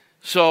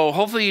So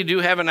hopefully you do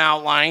have an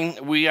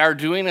outline. We are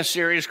doing a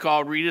series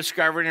called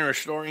Rediscovering and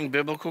Restoring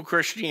Biblical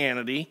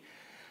Christianity.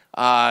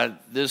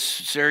 This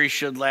series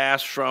should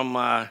last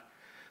from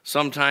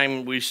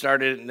sometime we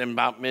started in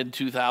about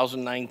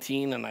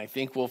mid-2019, and I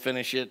think we'll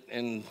finish it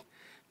in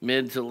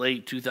mid to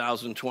late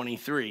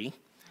 2023.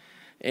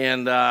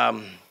 And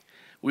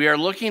we are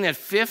looking at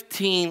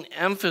 15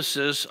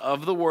 emphases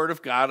of the Word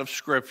of God, of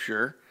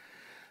Scripture,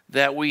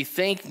 that we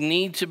think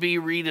need to be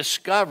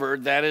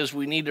rediscovered. That is,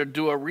 we need to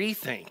do a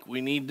rethink. We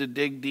need to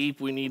dig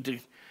deep. We need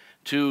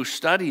to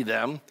study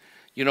them.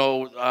 You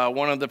know,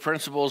 one of the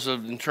principles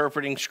of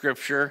interpreting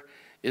Scripture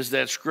is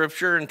that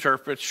Scripture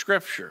interprets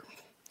Scripture.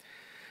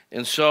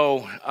 And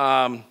so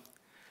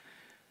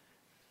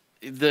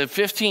the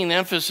 15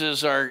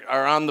 emphases are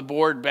on the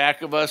board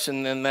back of us,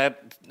 and then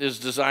that is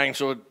designed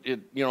so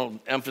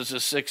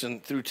emphasis 6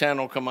 and through 10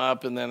 will come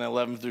up, and then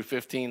 11 through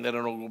 15, then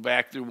it'll go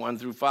back through 1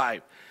 through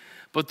 5.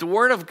 But the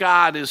Word of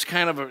God is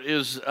kind of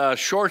a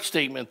short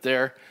statement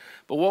there.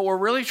 But what we're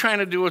really trying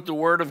to do with the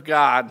Word of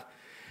God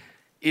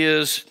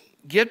is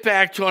get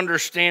back to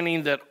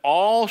understanding that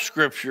all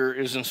Scripture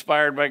is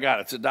inspired by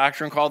God. It's a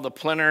doctrine called the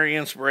plenary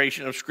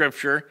inspiration of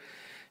Scripture.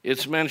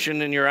 It's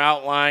mentioned in your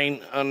outline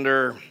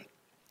under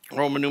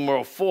Roman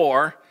numeral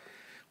 4,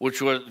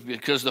 which was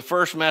because the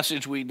first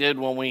message we did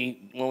when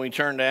we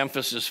turned to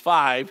emphasis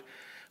 5,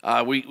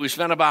 we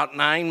spent about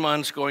 9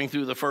 months going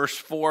through the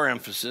first 4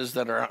 emphases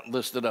that are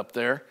listed up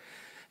there.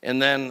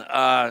 And then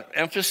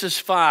emphasis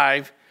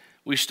 5,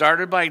 we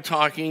started by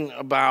talking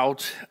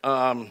about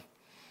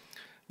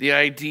the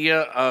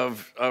idea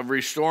of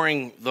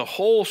restoring the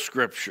whole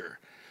Scripture.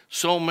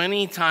 So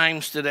many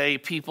times today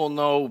people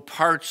know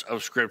parts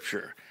of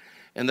Scripture,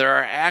 and there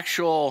are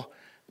actual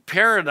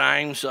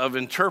paradigms of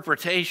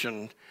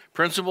interpretation,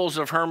 principles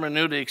of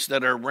hermeneutics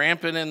that are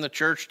rampant in the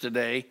church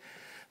today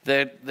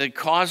that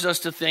cause us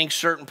to think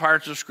certain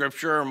parts of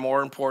Scripture are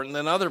more important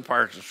than other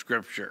parts of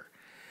Scripture.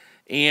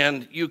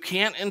 And you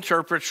can't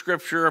interpret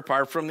Scripture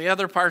apart from the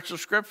other parts of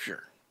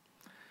Scripture.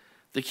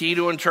 The key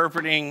to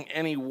interpreting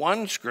any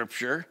one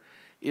Scripture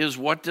is,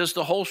 what does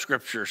the whole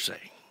Scripture say?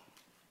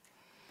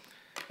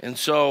 And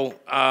so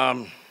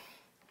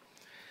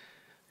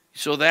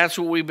that's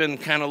what we've been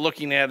kind of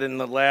looking at in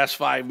the last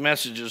 5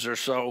 messages or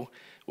so,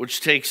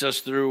 which takes us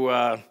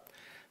through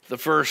the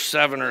first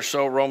 7 or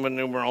so Roman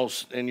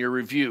numerals in your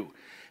review.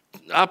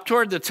 Up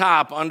toward the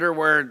top, under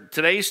where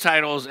today's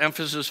title is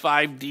Emphasis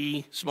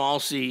 5D, small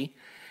c,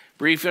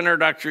 brief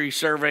introductory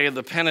survey of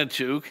the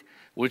Pentateuch,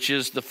 which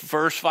is the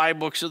first 5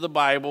 books of the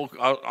Bible,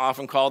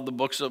 often called the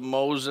books of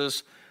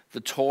Moses,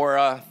 the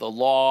Torah, the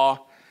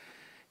law,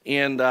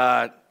 and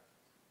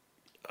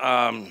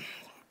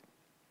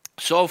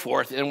so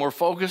forth. And we're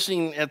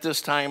focusing at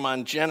this time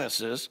on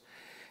Genesis,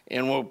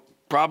 and we'll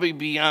probably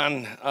be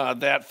on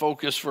that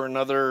focus for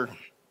another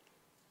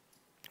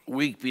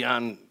week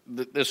beyond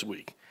this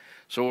week.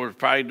 So we're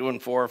probably doing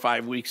 4 or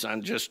 5 weeks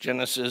on just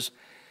Genesis.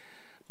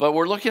 But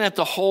we're looking at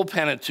the whole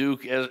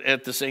Pentateuch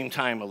at the same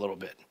time a little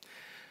bit.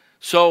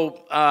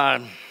 So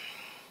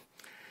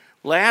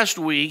last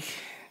week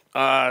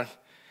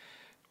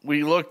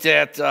we looked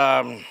at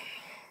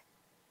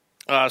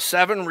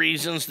 7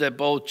 reasons that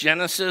both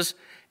Genesis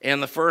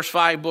and the first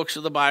 5 books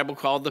of the Bible,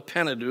 called the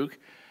Pentateuch,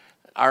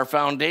 are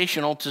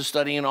foundational to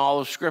studying all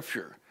of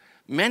Scripture.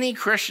 Many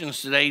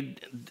Christians today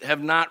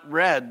have not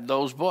read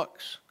those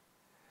books.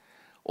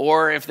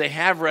 Or if they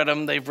have read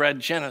them, they've read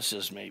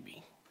Genesis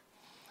maybe.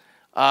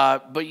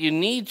 But you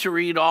need to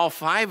read all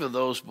 5 of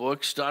those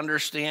books to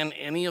understand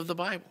any of the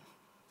Bible.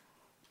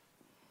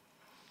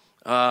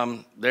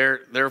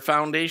 They're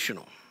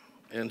foundational.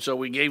 And so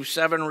we gave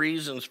 7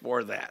 reasons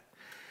for that.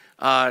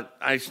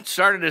 I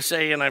started to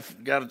say, and I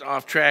got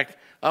off track,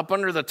 up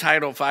under the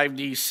title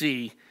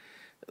 5DC,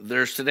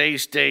 there's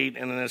today's date,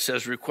 and then it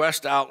says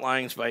request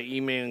outlines by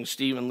emailing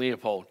Stephen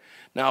Leopold.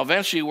 Now,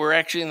 eventually, we're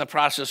actually in the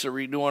process of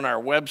redoing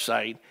our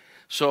website.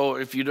 So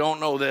if you don't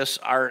know this,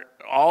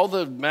 all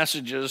the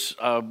messages,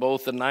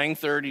 both the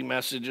 9:30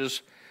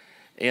 messages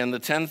and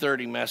the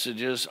 10:30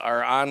 messages,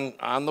 are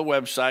on the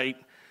website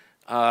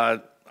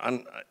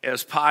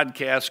as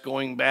podcasts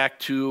going back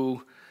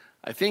to,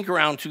 I think,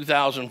 around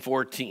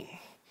 2014.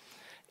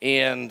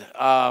 And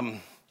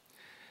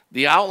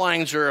the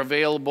outlines are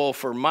available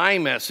for my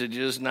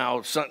messages.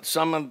 Now,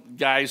 some of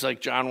guys like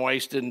John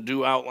Weiss didn't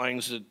do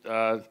outlines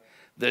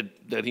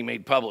that he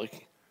made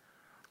public.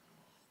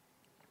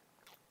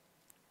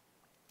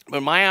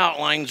 But my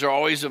outlines are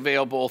always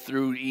available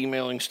through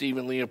emailing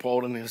Stephen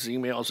Leopold, and his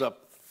email's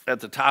up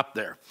at the top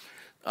there.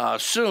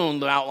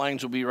 Soon, the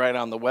outlines will be right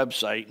on the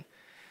website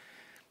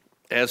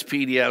as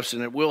PDFs,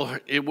 and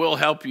it will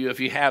help you if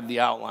you have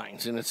the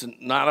outlines. And it's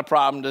not a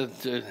problem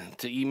to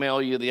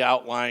email you the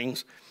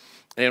outlines.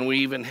 And we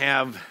even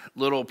have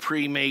little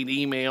pre-made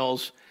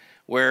emails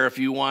where if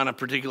you want a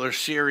particular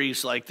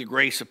series like the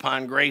Grace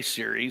Upon Grace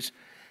series,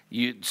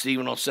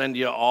 Stephen will send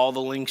you all the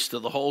links to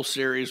the whole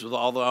series with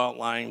all the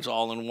outlines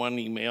all in one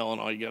email, and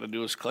all you got to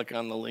do is click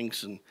on the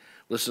links and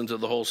listen to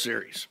the whole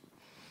series.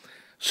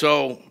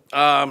 So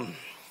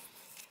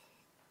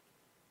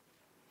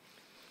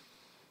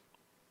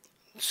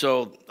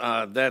So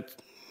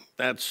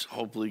that's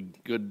hopefully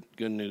good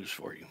news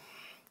for you.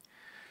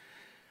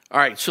 All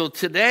right, so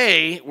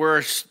today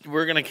we're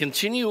going to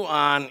continue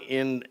on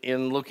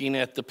in looking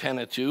at the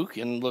Pentateuch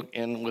and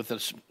with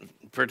a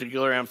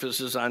particular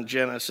emphasis on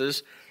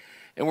Genesis,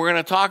 and we're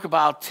going to talk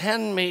about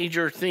 10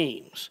 major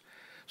themes.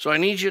 So I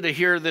need you to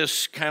hear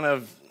this kind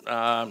of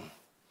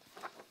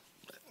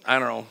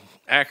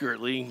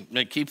accurately.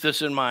 Keep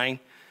this in mind.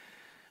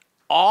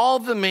 All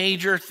the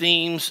major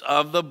themes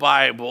of the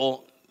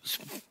Bible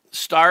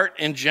start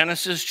in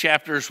Genesis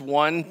chapters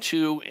 1,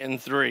 2,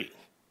 and 3.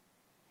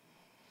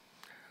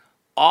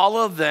 All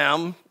of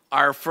them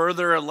are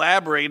further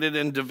elaborated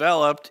and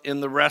developed in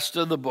the rest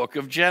of the book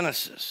of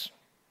Genesis.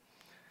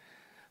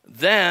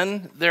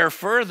 Then they're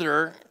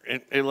further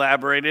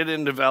elaborated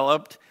and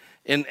developed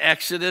in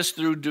Exodus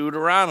through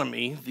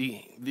Deuteronomy,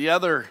 the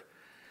other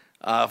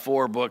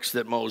 4 books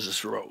that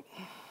Moses wrote.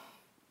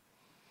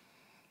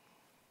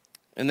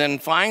 And then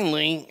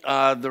finally,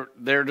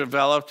 they're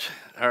developed,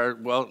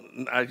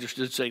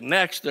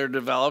 next, they're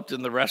developed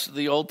in the rest of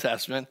the Old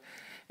Testament.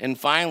 And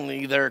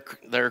finally,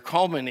 they're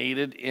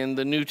culminated in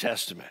the New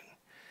Testament.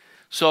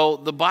 So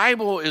the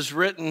Bible was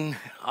written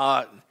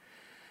over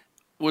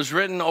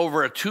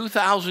a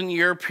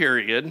 2,000-year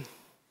period.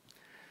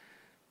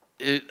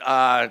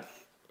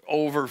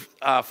 Over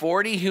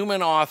 40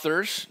 human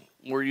authors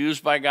were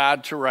used by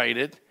God to write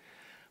it,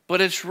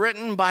 but it's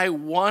written by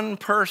one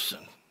person,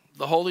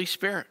 the Holy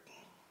Spirit.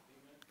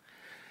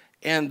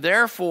 And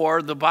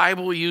therefore, the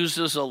Bible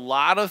uses a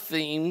lot of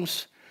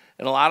themes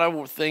and a lot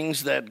of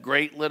things that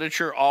great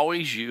literature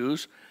always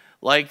use,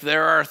 like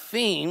there are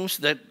themes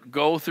that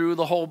go through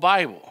the whole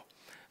Bible.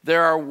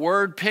 There are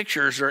word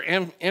pictures or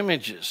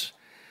images.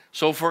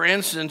 So for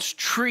instance,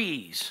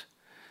 trees.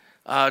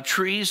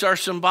 Trees are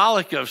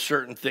symbolic of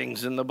certain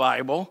things in the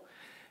Bible,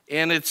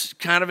 and it's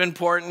kind of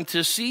important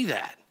to see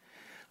that.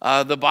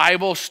 The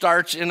Bible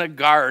starts in a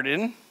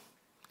garden,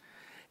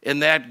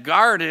 and that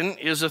garden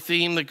is a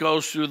theme that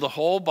goes through the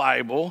whole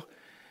Bible,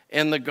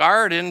 and the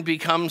garden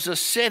becomes a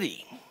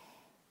city.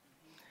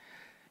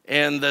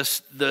 And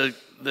the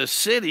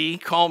city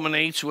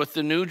culminates with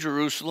the New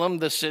Jerusalem,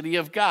 the city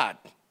of God,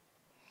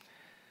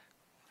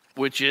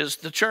 which is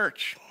the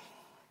church.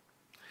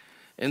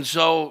 And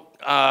so,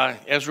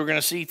 as we're going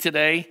to see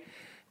today,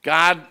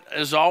 God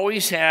has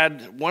always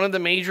had one of the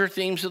major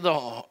themes of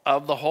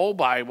the whole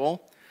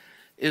Bible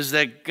is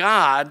that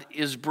God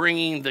is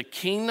bringing the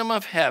kingdom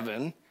of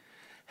heaven.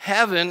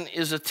 Heaven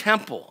is a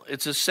temple.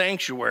 It's a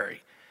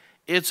sanctuary.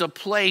 It's a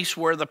place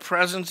where the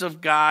presence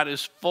of God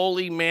is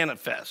fully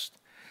manifest.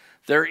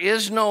 There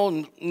is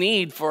no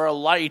need for a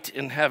light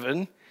in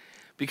heaven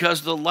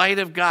because the light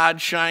of God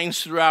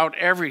shines throughout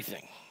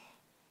everything.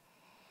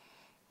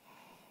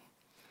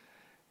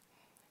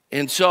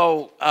 And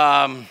so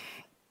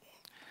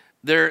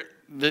the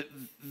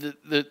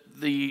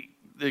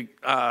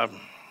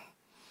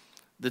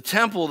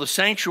temple, the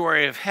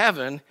sanctuary of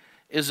heaven,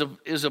 is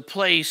a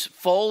place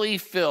fully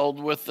filled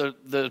with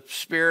the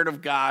Spirit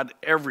of God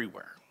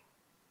everywhere.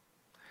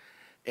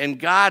 And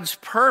God's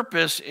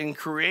purpose in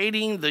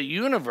creating the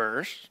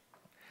universe,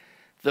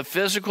 the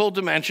physical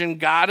dimension,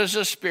 God is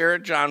a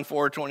spirit, John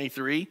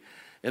 4:23,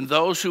 and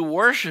those who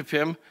worship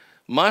him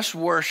must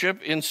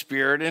worship in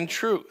spirit and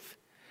truth.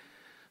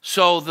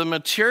 So the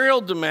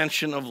material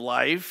dimension of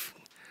life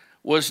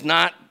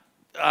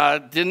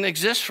didn't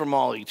exist from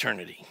all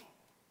eternity.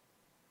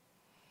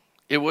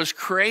 It was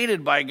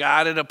created by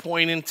God at a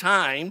point in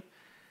time.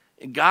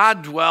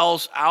 God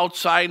dwells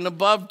outside and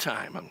above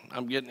time.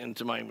 I'm getting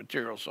into my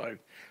material, so I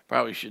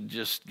probably should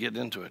just get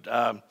into it.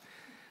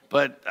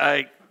 But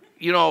I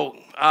guess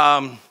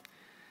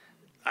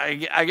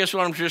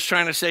what I'm just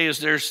trying to say is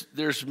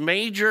there's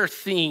major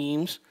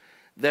themes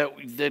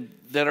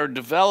that are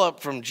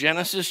developed from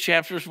Genesis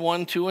chapters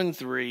 1, 2, and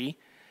 3,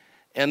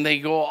 and they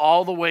go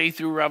all the way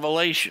through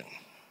Revelation.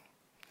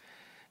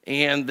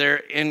 And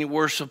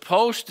we're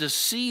supposed to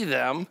see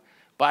them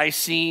by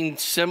seeing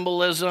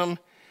symbolism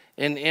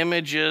and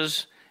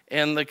images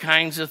and the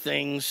kinds of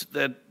things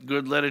that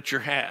good literature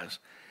has.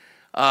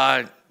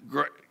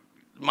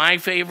 My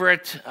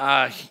favorite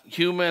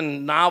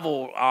human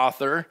novel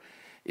author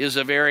is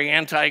a very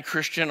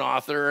anti-Christian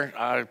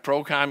author,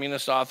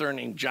 pro-communist author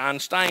named John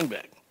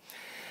Steinbeck.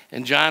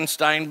 And John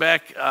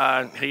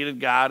Steinbeck hated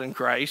God and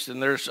Christ,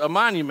 and there's a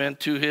monument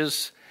to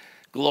his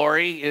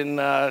glory in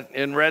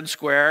Red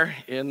Square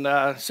in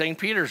St.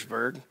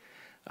 Petersburg.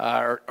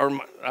 Is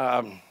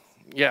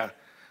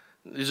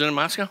it in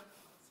Moscow?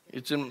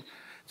 It's in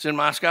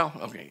Moscow?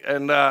 Okay.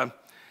 And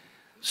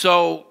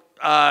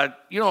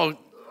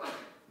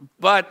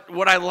but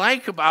what I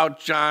like about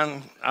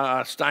John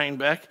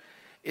Steinbeck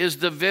is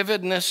the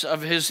vividness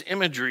of his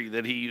imagery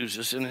that he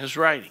uses in his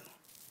writing.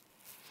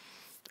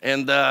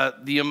 And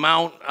the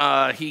amount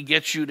he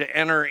gets you to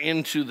enter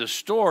into the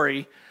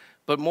story,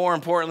 but more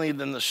importantly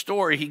than the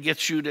story, he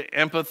gets you to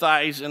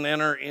empathize and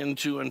enter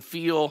into and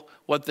feel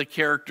what the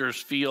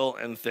characters feel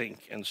and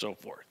think and so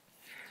forth.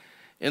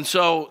 And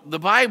so the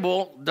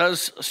Bible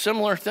does a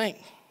similar thing.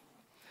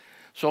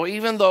 So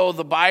even though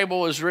the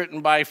Bible is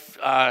written by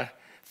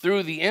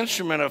through the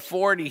instrument of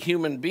 40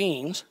 human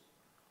beings,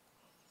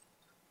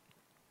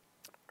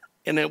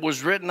 and it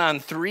was written on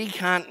 3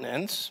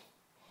 continents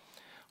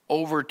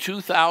over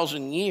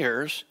 2,000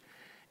 years.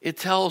 It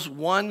tells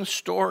one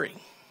story.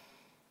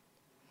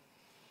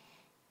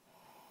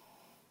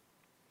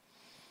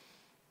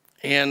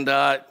 And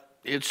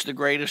it's the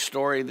greatest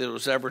story that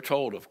was ever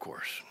told, of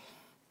course.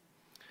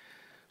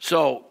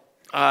 So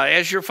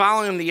as you're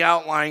following the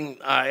outline,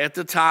 at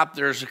the top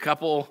there's a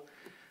couple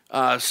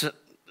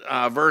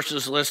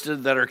verses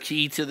listed that are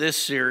key to this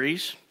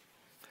series.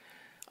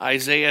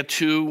 Isaiah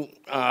 2,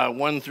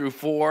 1 through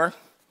 4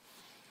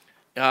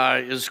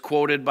 is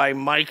quoted by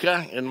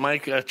Micah in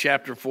Micah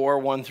chapter 4,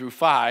 1 through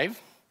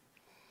 5.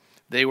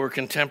 They were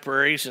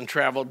contemporaries and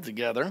traveled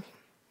together.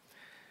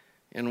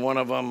 And one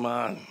of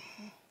them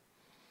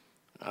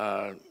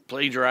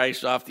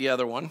plagiarized off the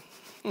other one.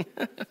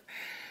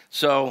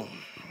 So,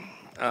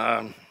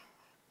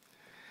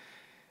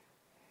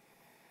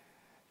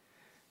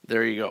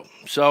 there you go.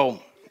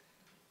 So,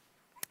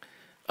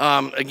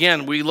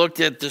 again, we looked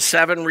at the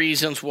 7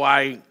 reasons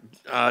why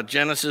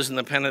Genesis and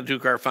the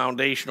Pentateuch are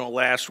foundational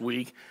last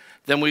week.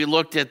 Then we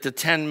looked at the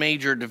 10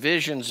 major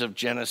divisions of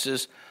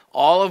Genesis,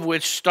 all of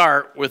which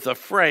start with a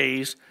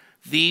phrase,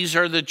 "These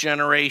are the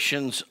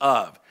generations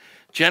of."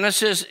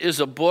 Genesis is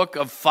a book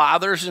of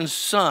fathers and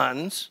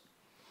sons,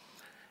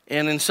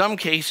 and in some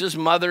cases,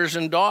 mothers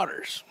and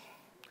daughters.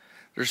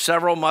 There's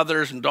several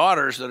mothers and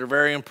daughters that are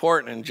very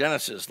important in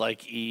Genesis,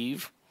 like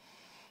Eve,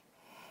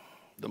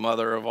 the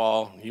mother of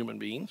all human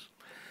beings,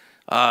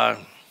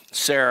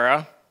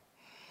 Sarah,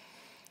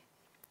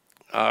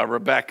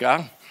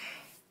 Rebecca,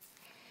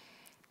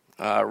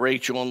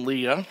 Rachel and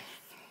Leah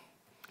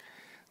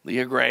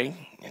Gray,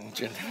 and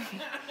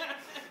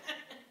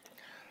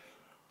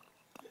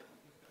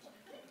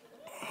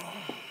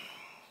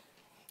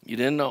you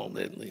didn't know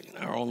that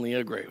our own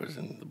Leah Gray was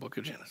in the book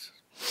of Genesis.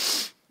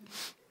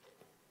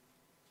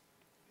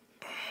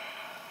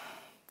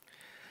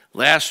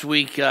 Last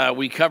week,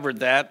 we covered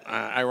that,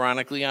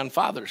 ironically, on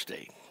Father's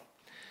Day.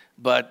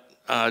 But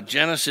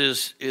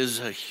Genesis is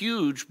a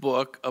huge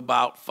book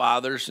about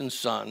fathers and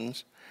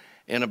sons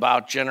and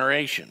about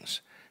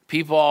generations.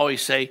 People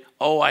always say,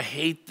 "Oh, I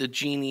hate the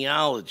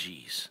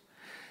genealogies."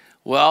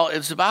 Well,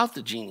 it's about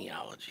the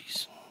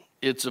genealogies.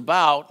 It's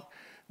about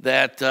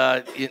that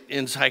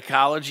in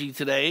psychology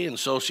today and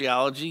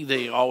sociology,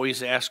 they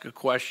always ask a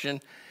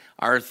question,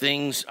 are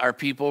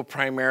people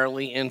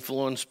primarily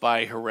influenced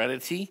by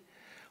heredity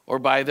or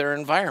by their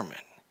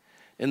environment?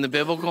 And the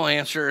biblical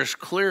answer is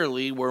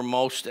clearly we're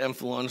most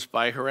influenced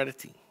by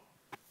heredity.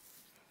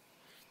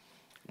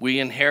 We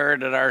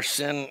inherited our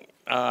sin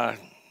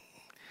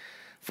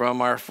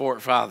from our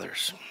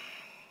forefathers.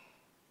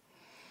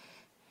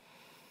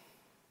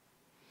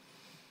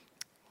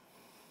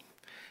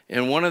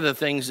 And one of the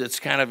things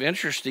that's kind of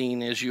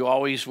interesting is you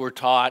always were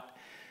taught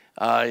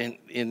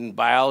in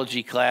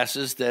biology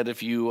classes that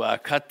if you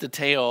cut the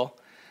tail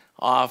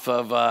off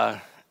of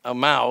a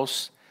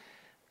mouse,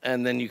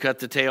 and then you cut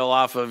the tail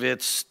off of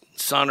its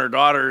son or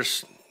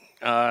daughter's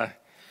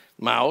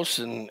mouse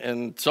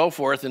and so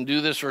forth, and do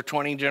this for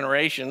 20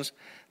 generations,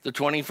 the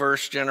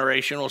 21st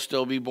generation will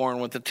still be born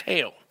with a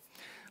tail.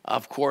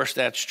 Of course,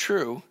 that's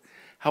true.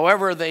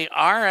 However, they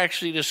are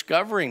actually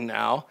discovering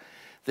now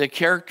that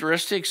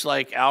characteristics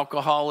like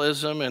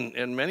alcoholism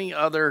and many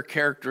other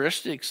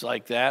characteristics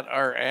like that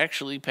are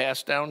actually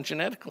passed down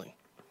genetically.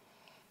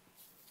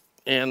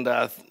 And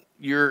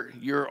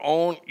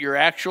your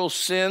actual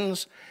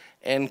sins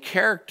and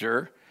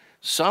character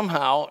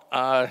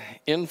somehow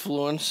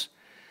influence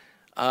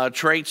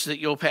traits that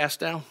you'll pass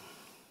down.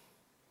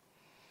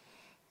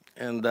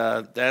 And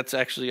that's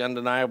actually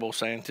undeniable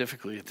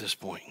scientifically at this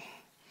point.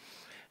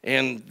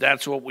 And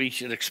that's what we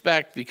should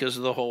expect because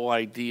of the whole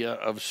idea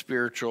of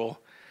spiritual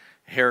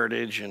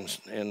heritage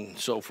and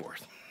so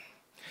forth.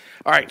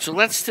 All right, so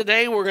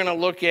today we're going to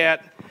look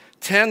at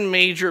 10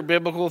 major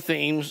biblical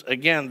themes.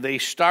 Again, they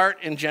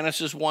start in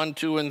Genesis 1,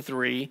 2, and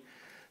 3.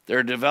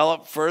 They're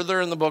developed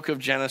further in the book of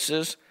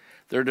Genesis.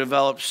 They're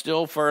developed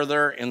still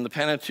further in the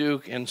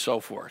Pentateuch and so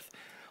forth,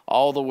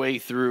 all the way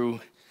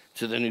through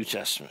to the New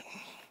Testament.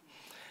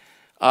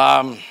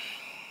 The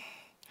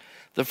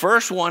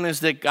first one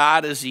is that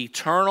God is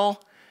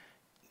eternal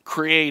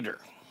creator.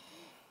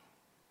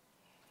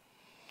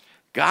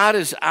 God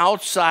is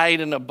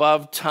outside and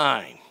above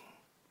time.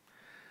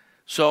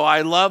 So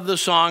I love the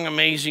song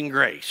Amazing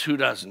Grace. Who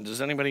doesn't? Does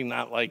anybody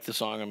not like the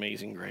song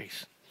Amazing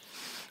Grace?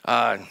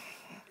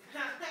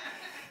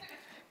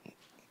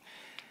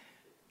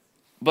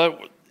 But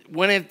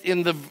when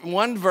in the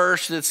one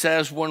verse that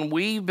says, when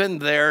we've been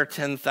there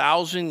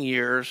 10,000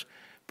 years,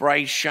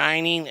 bright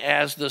shining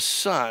as the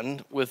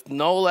sun, with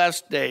no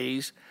less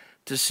days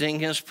to sing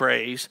his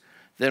praise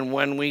than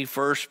when we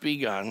first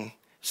begun,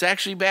 it's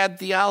actually bad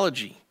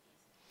theology.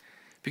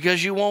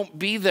 Because you won't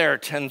be there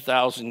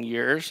 10,000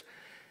 years.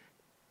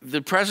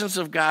 The presence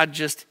of God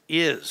just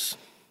is.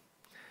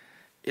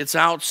 It's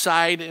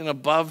outside and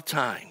above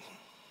time.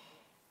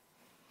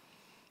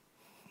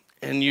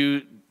 And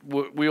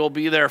we'll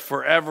be there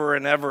forever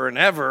and ever and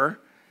ever.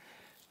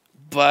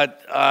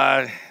 but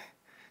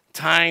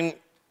time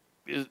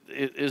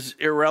is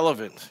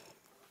irrelevant.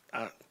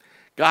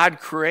 God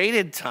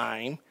created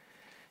time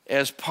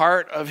as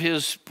part of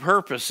his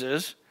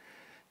purposes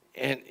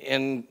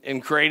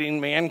in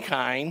creating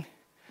mankind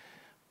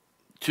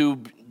to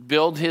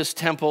build his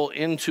temple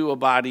into a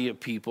body of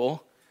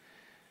people.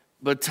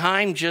 But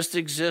time just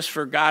exists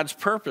for God's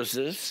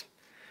purposes,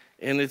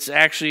 and it's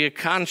actually a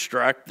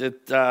construct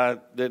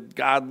that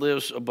God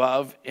lives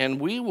above and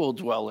we will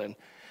dwell in.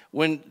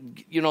 When,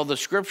 the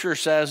scripture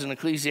says in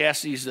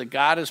Ecclesiastes that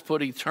God has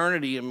put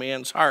eternity in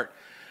man's heart.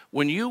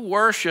 When you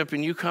worship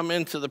and you come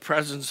into the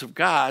presence of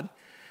God,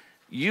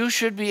 you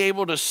should be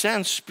able to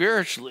sense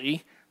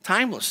spiritually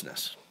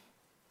timelessness.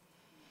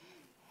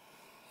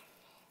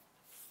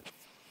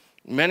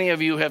 Many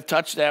of you have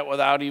touched that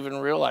without even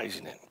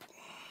realizing it.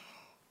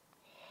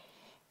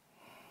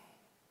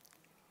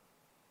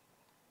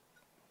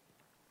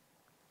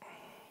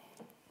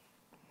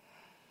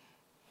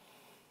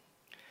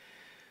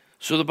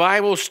 So the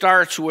Bible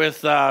starts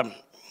with, I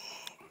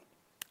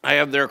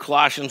have there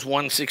Colossians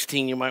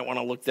 1:16. You might want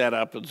to look that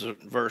up. It's a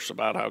verse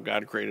about how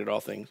God created all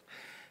things.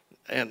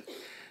 And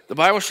the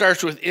Bible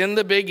starts with, in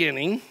the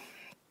beginning.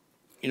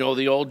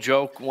 The old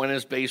joke, when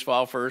is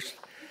baseball first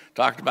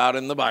talked about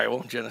in the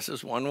Bible?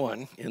 Genesis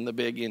 1:1, in the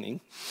beginning.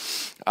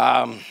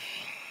 The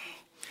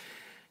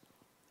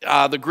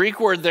Greek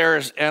word there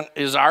is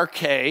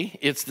arche.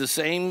 It's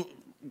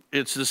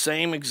the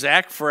same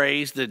exact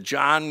phrase that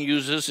John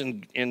uses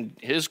in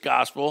his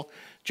gospel,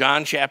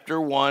 John chapter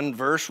 1,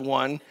 verse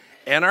 1,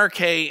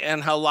 enarche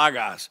and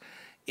halagos.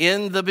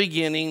 In the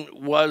beginning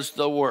was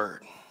the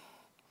Word.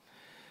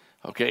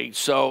 Okay,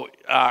 so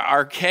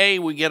arche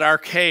we get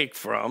archaic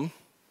from,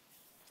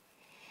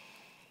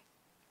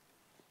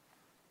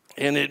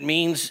 and it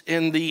means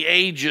in the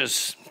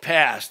ages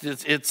past.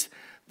 It's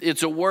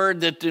a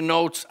word that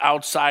denotes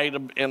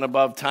outside and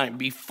above time,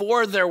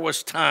 before there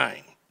was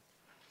time.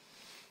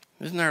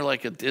 Isn't there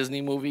like a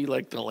Disney movie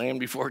like The Land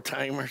Before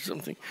Time or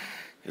something?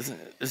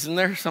 Isn't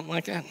there something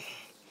like that?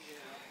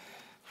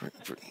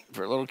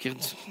 For little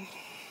kids.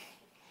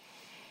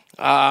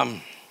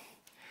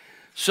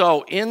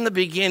 So in the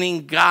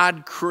beginning,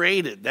 God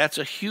created. That's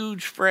a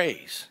huge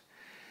phrase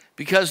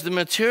because the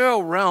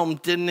material realm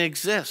didn't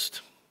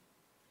exist.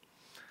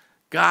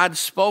 God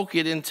spoke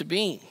it into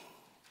being.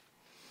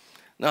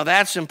 Now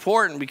that's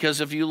important because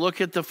if you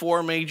look at the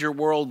four major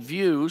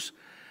worldviews,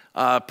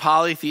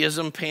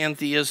 polytheism,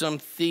 pantheism,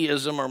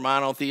 theism or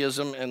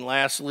monotheism, and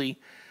lastly,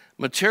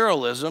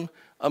 materialism.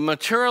 A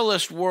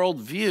materialist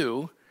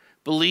worldview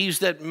believes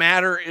that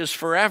matter is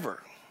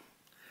forever.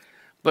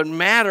 But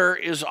matter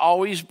is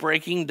always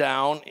breaking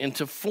down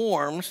into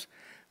forms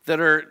that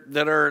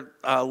are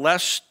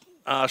less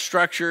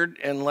structured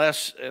and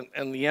less,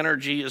 and the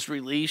energy is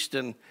released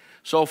and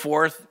so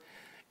forth.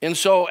 And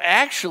so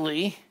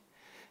actually,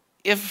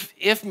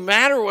 if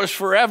matter was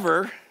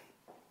forever,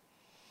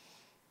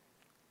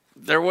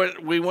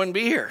 we wouldn't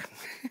be here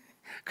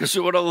because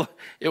it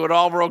would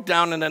all broke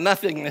down into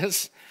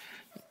nothingness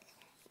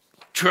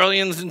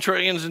trillions and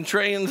trillions and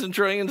trillions and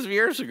trillions of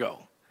years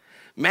ago.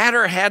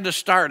 Matter had to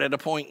start at a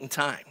point in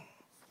time.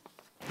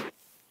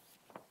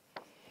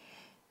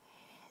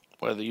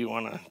 Whether you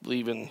want to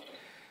believe in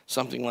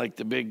something like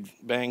the Big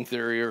Bang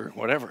Theory or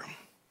whatever.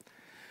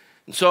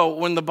 And so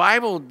when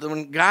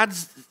God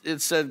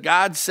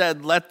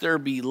said, let there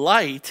be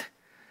light,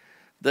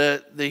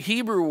 the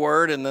Hebrew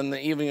word, and then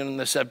even in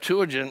the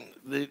Septuagint,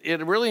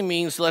 it really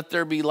means let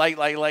there be light.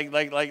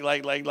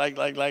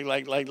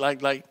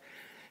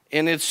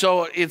 And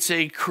it's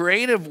a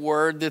creative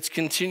word that's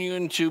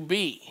continuing to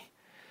be.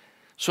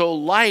 So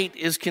light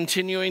is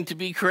continuing to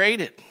be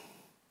created.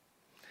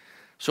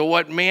 So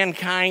what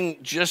mankind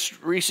just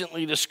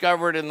recently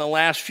discovered in the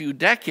last few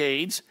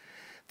decades,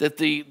 that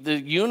the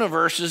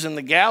universes and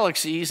the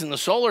galaxies and the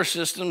solar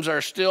systems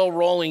are still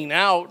rolling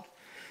out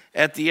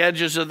at the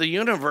edges of the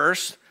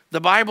universe.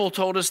 The Bible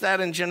told us that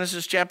in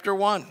Genesis chapter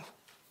 1.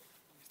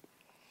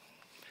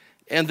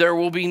 And there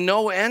will be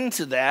no end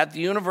to that. The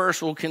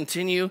universe will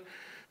continue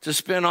to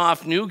spin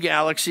off new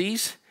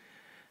galaxies,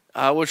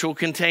 which will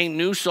contain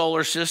new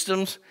solar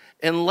systems,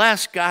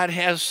 unless God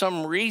has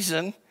some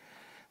reason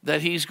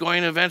that he's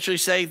going to eventually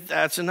say,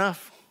 that's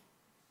enough.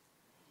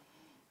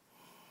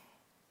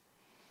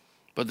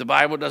 But the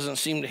Bible doesn't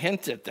seem to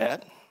hint at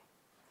that.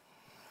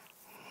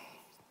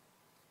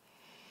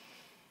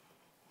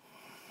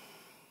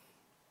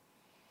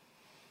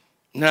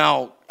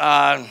 Now,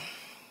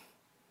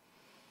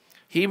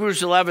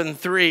 Hebrews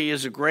 11:3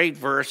 is a great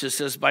verse. It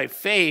says, by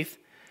faith,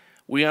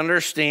 we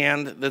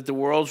understand that the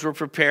worlds were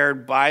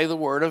prepared by the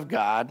word of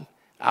God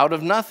out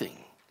of nothing.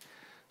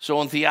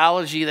 So in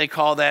theology, they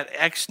call that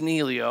ex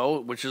nihilo,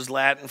 which is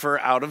Latin for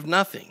out of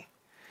nothing.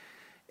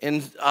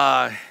 And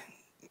I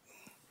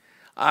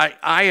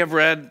have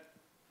read,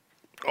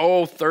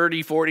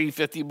 30, 40,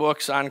 50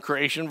 books on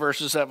creation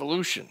versus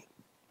evolution.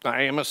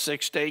 I am a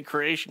 6-day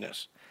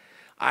creationist.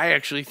 I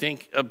actually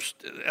think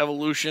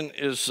evolution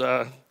is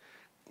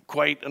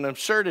quite an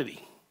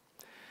absurdity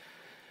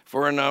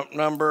for a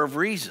number of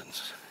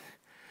reasons.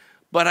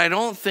 But I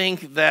don't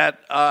think that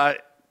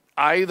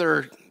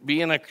either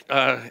being an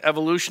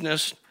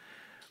evolutionist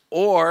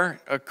or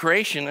a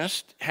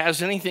creationist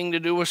has anything to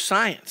do with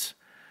science.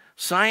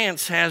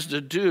 Science has to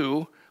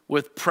do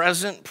with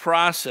present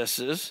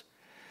processes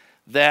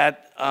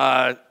that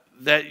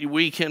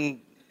we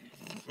can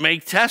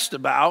make tests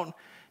about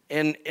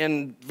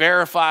and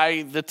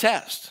verify the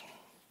test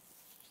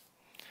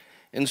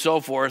and so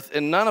forth.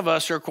 And none of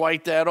us are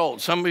quite that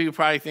old. Some of you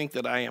probably think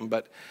that I am,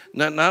 but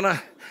none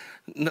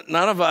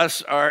of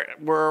us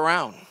were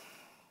around.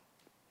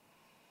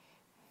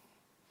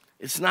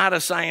 It's not a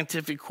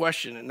scientific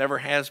question. It never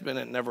has been.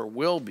 It never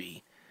will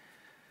be.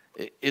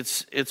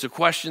 It's a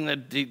question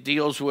that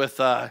deals with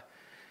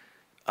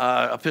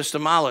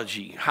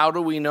epistemology. How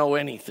do we know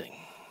anything?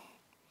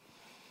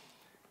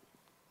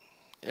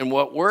 And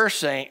what we're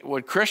saying,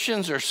 what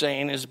Christians are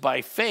saying, is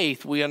by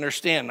faith we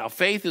understand. Now,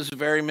 faith is a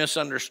very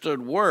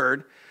misunderstood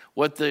word.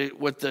 What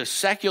the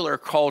secular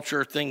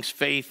culture thinks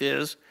faith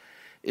is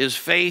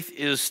faith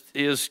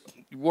is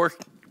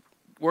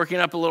working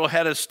up a little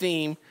head of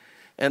steam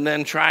and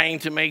then trying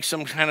to make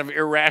some kind of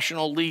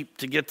irrational leap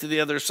to get to the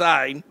other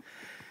side.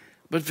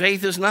 But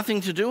faith has nothing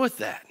to do with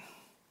that.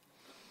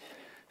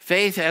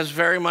 Faith has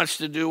very much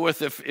to do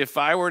with if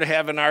I were to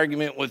have an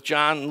argument with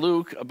John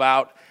Luke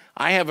about,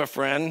 I have a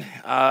friend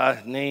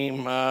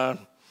named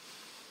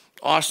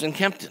Austin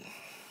Kempton.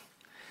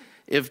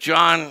 If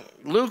John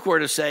Luke were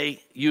to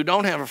say, you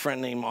don't have a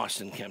friend named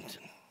Austin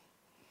Kempton,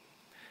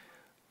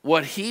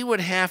 what he would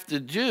have to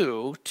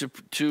do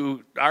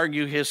to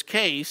argue his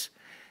case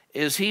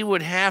is he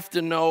would have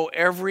to know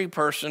every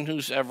person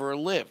who's ever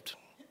lived.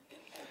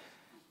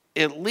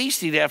 At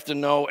least he'd have to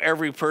know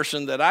every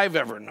person that I've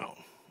ever known.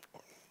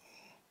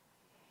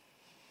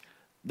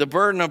 The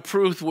burden of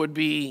proof would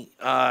be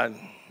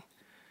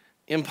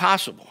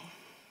impossible.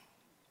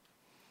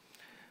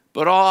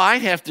 But all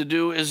I'd have to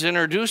do is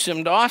introduce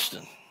him to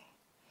Austin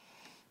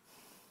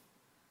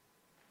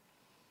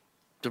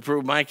to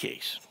prove my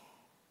case.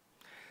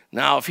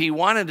 Now, if he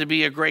wanted to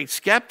be a great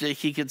skeptic,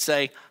 he could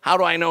say, how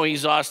do I know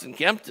he's Austin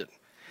Kempton?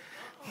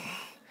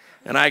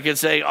 And I could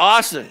say,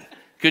 Austin,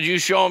 could you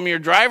show him your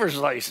driver's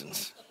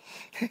license?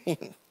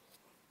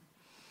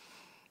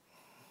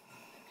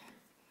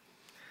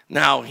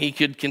 Now, he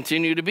could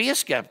continue to be a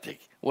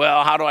skeptic.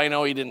 Well, how do I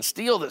know he didn't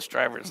steal this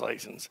driver's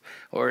license?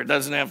 Or it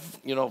doesn't have,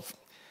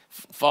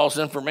 false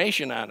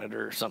information on it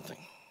or something.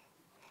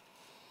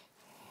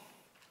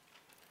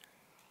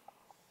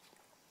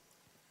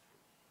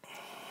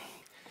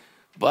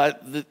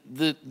 But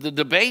the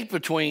debate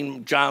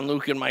between John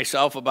Luke and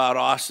myself about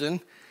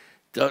Austin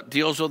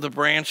deals with a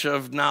branch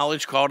of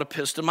knowledge called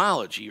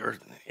epistemology,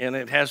 and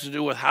it has to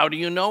do with how do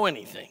you know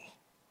anything?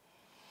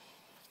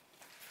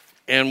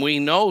 And we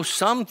know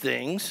some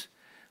things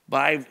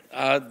by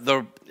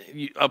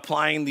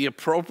applying the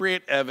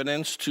appropriate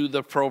evidence to the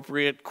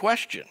appropriate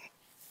question.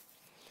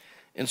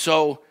 And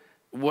so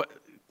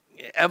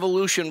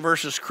evolution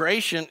versus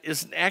creation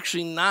is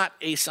actually not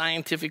a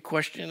scientific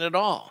question at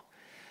all,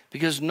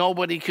 because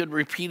nobody could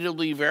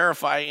repeatedly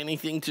verify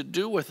anything to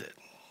do with it.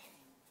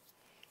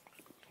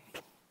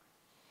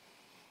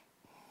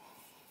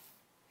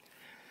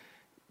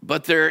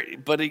 But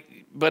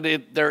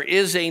there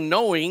is a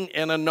knowing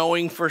and a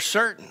knowing for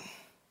certain.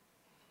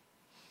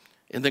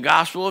 In the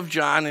Gospel of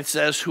John, it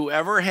says,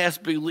 whoever has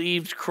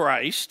believed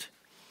Christ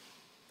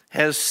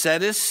has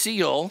set his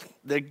seal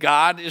that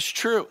God is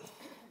true.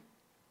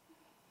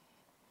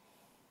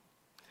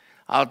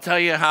 I'll tell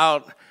you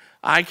how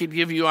I could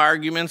give you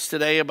arguments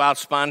today about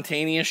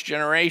spontaneous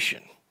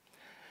generation.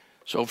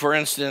 So, for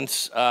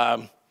instance,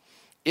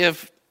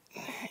 if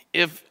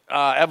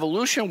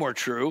evolution were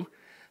true,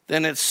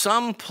 then at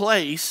some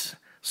place,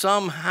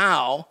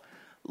 somehow,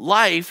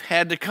 life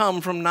had to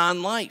come from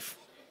non-life.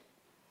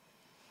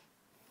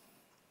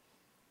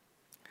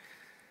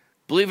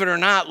 Believe it or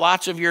not,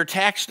 lots of your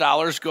tax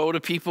dollars go to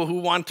people who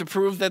want to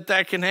prove that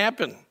that can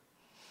happen.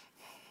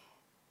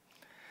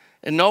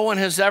 And no one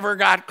has ever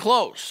got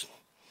close.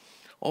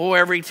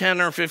 Every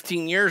 10 or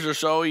 15 years or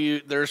so,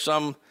 there's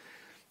some,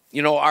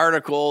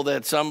 article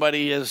that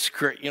somebody has,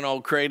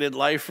 created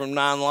life from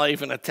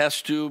non-life in a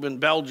test tube in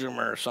Belgium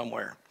or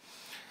somewhere.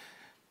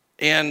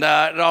 And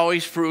it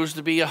always proves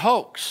to be a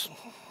hoax.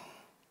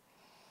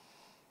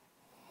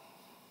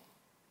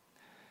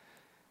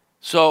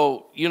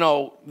 So,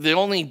 the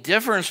only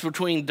difference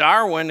between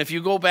Darwin, if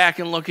you go back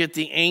and look at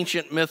the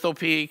ancient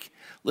mythopoeic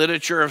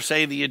literature of,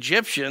 say, the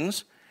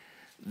Egyptians,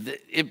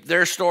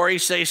 their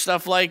stories say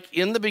stuff like,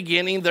 in the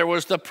beginning there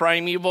was the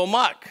primeval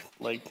muck,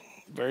 like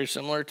very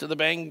similar to the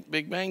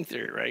Big Bang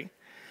Theory, right?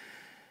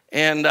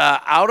 And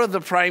out of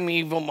the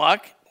primeval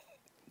muck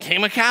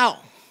came a cow.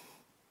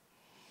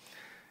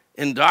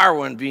 And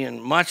Darwin,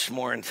 being much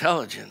more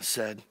intelligent,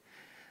 said,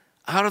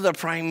 out of the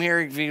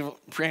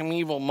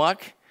primeval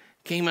muck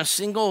came a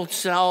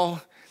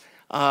single-cell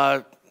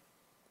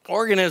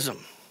organism.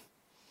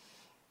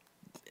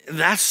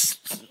 That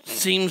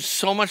seems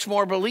so much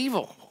more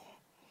believable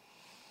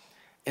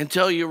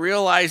until you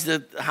realize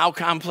that how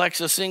complex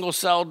a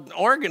single-celled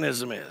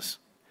organism is.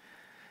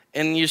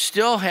 And you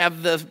still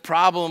have the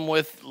problem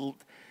with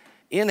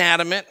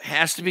inanimate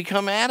has to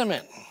become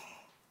adamant.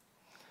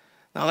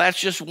 Now that's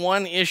just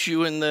one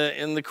issue in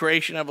the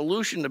creation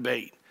evolution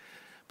debate.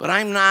 But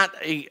I'm not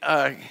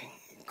a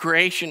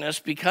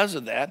creationist because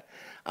of that.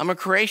 I'm a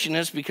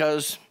creationist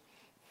because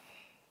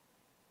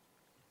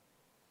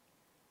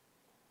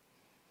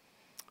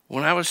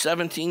when I was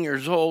 17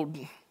 years old,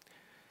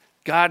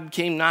 God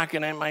came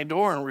knocking at my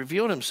door and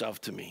revealed himself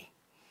to me.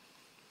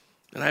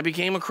 And I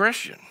became a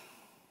Christian.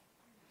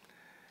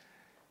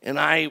 And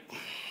I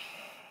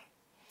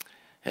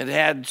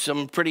had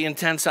some pretty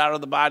intense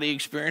out-of-the-body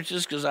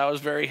experiences because I was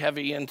very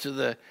heavy into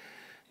the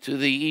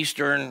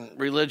Eastern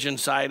religion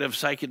side of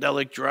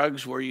psychedelic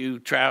drugs, where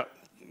your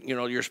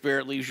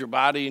spirit leaves your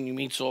body and you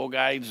meet soul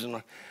guides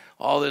and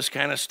all this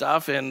kind of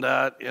stuff. And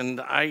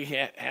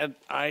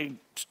I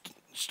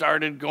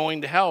started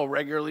going to hell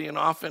regularly and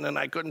often, and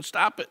I couldn't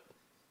stop it.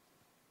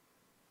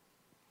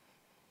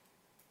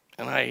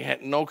 And I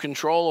had no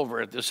control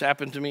over it. This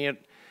happened to me at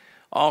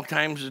all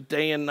times of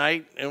day and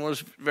night, and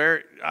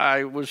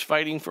I was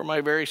fighting for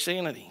my very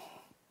sanity.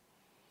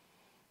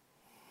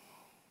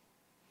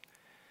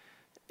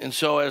 And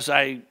so as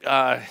I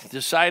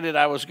decided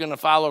I was going to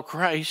follow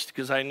Christ,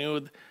 because I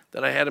knew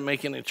that I had to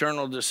make an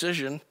eternal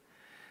decision,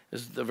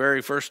 as the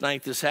very first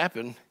night this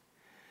happened,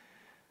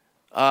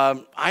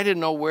 I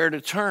didn't know where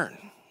to turn,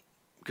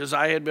 because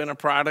I had been a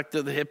product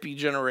of the hippie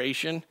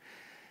generation,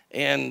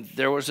 and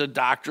there was a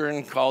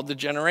doctrine called the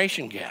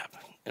generation gap.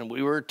 And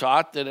we were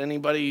taught that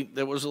anybody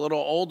that was a little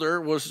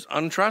older was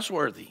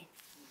untrustworthy.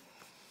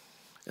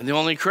 And the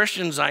only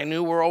Christians I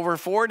knew were over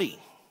 40.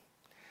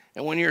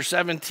 And when you're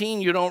 17,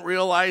 you don't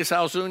realize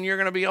how soon you're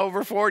going to be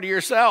over 40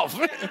 yourself.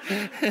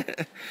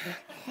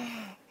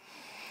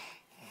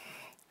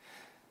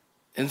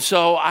 And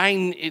so I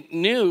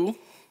knew,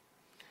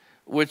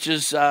 which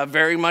is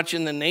very much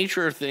in the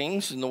nature of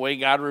things and the way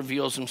God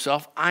reveals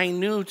himself, I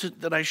knew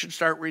that I should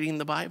start reading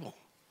the Bible.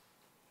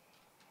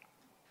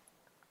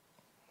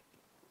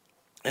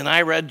 And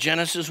I read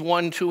Genesis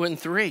 1, 2, and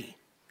 3.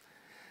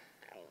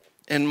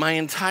 And my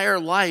entire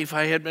life,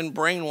 I had been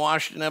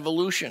brainwashed in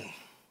evolution.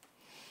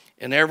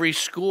 In every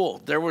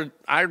school,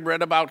 I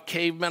read about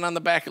cavemen on the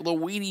back of the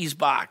Wheaties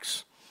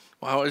box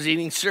while I was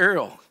eating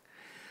cereal.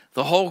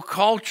 The whole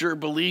culture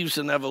believes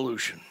in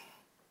evolution.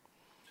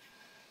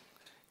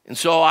 And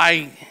so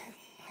I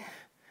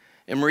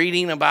am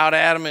reading about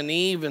Adam and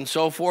Eve and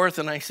so forth,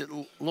 and I said,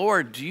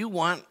 Lord, do you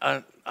want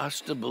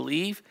us to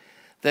believe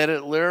that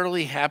it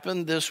literally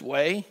happened this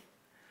way?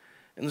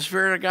 And the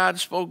Spirit of God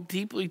spoke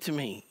deeply to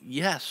me.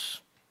 Yes,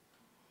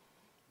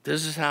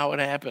 this is how it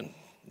happened.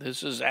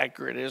 This is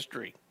accurate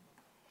history.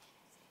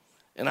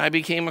 And I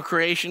became a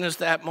creationist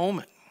that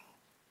moment.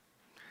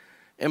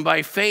 And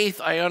by faith,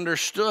 I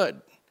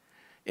understood.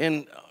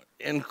 And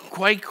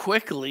quite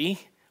quickly,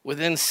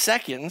 within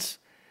seconds,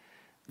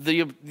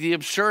 the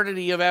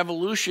absurdity of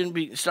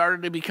evolution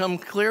started to become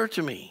clear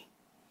to me.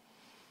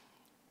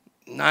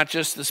 Not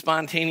just the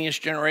spontaneous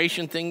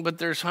generation thing, but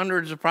there's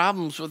hundreds of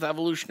problems with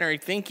evolutionary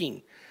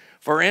thinking.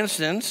 For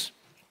instance,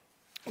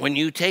 when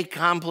you take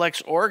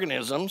complex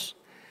organisms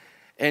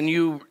and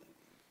you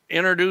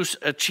introduce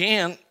a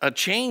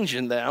change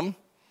in them,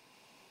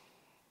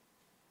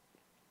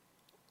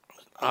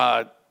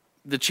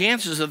 the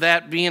chances of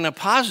that being a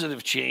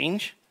positive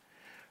change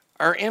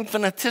are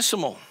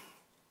infinitesimal.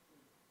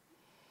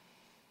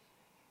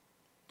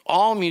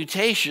 All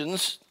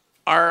mutations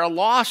are a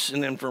loss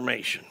in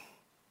information.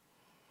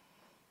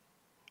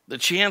 The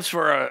chance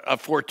for a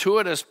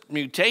fortuitous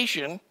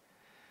mutation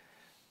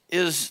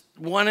is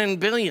 1 in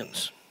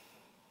billions.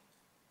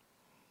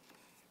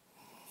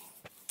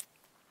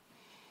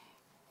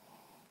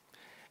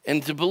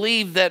 And to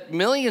believe that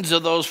millions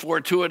of those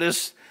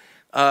fortuitous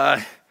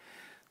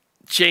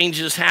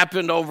changes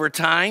happened over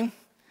time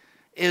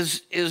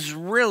is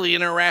really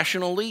an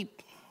irrational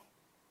leap.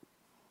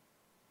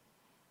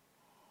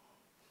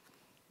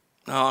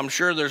 Now, I'm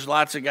sure there's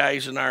lots of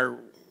guys in our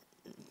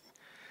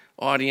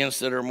audience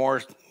that are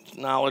more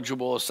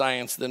knowledgeable of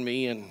science than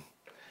me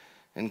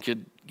and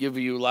could give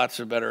you lots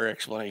of better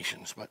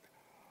explanations. But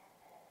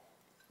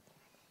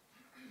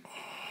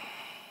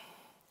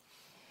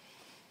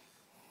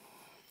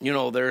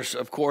there's,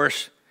 of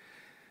course,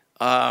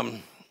 the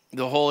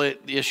whole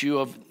issue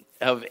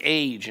of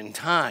age and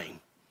time.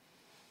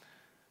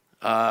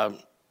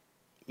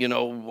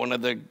 One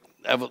of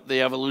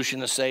the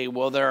evolutionists say,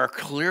 well, there are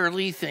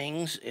clearly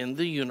things in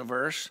the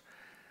universe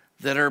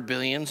that are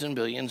billions and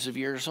billions of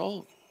years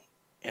old.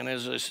 And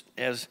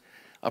as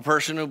a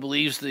person who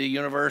believes the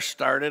universe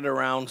started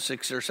around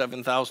 6,000 or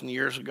 7,000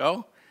 years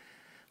ago,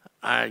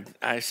 I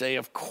say,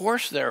 of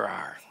course there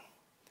are.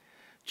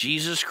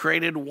 Jesus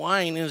created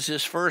wine as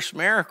his first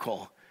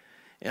miracle.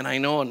 And I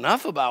know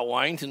enough about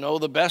wine to know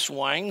the best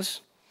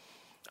wines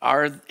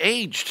are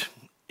aged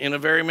in a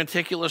very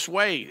meticulous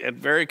way at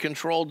very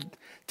controlled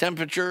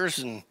temperatures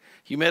and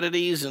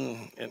humidities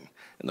and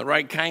the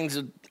right kinds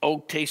of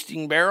oak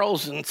tasting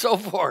barrels and so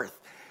forth.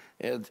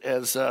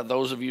 As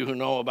those of you who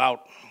know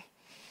about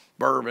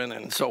bourbon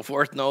and so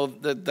forth know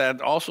that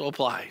also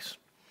applies.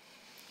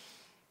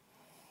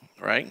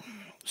 right?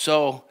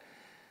 So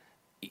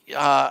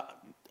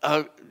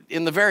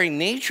in the very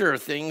nature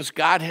of things,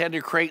 God had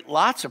to create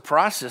lots of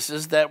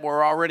processes that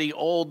were already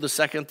old the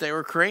second they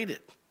were created.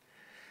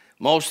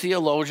 Most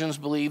theologians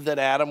believe that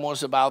Adam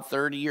was about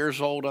 30 years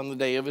old on the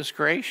day of his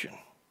creation.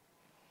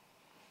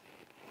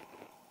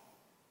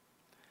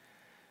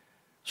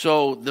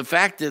 So the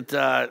fact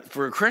that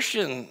for a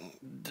Christian,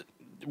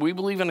 we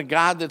believe in a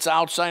God that's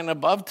outside and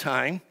above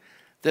time,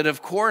 that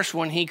of course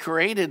when he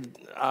created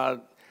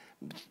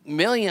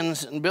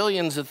millions and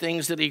billions of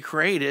things that he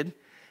created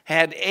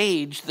had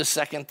aged the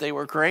second they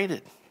were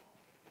created.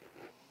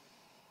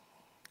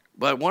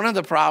 But one of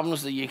the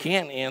problems that you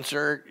can't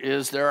answer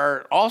is there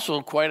are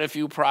also quite a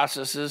few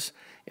processes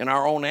in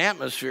our own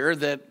atmosphere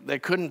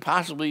that couldn't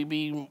possibly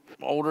be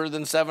older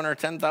than 7,000 or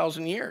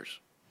 10,000 years.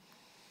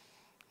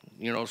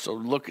 So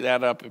look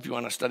that up if you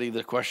want to study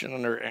the question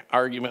under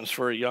arguments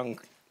for a young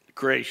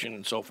creation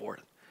and so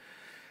forth.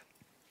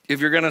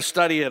 If you're going to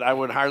study it, I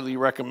would highly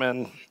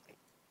recommend.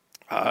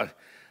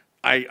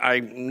 I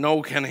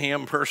know Ken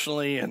Ham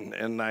personally,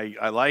 and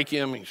I like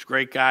him. He's a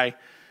great guy.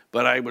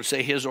 But I would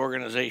say his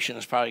organization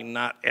is probably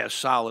not as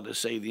solid as,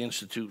 say, the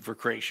Institute for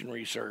Creation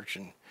Research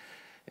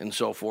and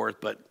so forth.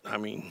 But, I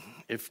mean,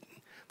 if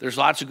there's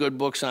lots of good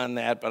books on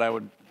that, but I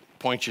would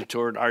point you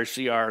toward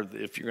RCR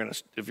if you're going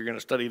to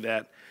study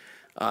that.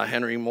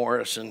 Henry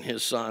Morris and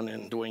his son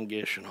and Dwayne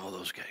Gish and all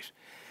those guys.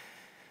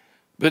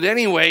 But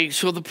anyway,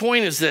 so the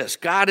point is this.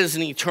 God is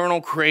an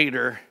eternal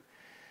creator,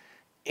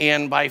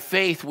 and by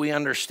faith we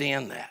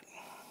understand that.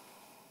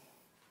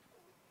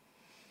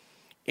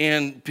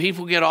 And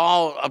people get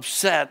all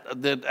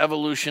upset that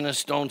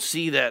evolutionists don't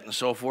see that and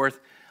so forth.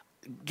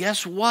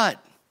 Guess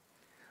what?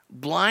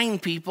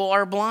 Blind people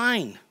are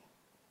blind.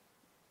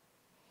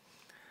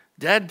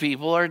 Dead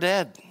people are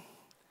dead.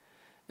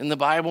 And the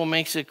Bible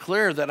makes it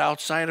clear that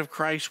outside of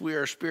Christ we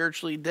are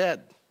spiritually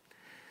dead.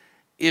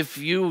 If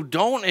you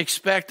don't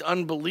expect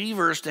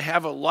unbelievers to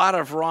have a lot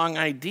of wrong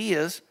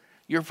ideas,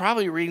 you're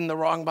probably reading the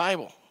wrong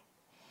Bible.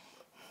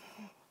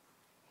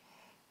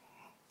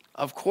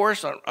 Of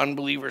course,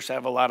 unbelievers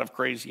have a lot of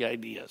crazy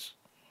ideas.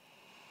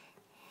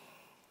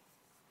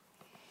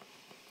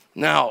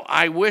 Now,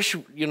 I wish,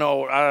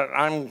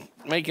 I'm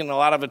making a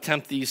lot of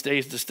attempt these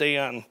days to stay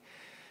on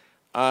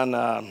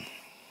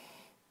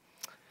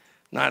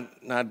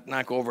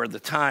not go over the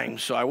time.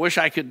 So I wish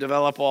I could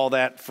develop all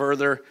that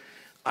further.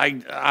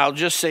 I'll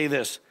just say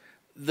this.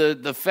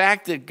 The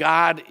fact that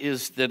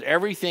that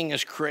everything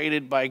is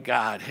created by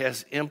God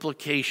has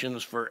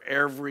implications for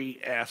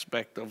every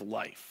aspect of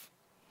life.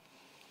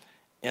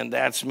 And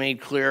that's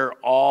made clear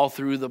all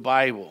through the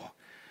Bible.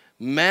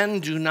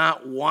 Men do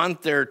not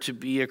want there to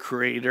be a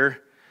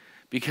creator,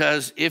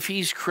 because if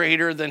he's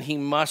creator, then he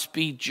must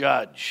be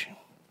judge.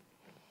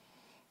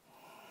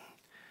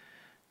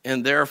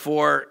 And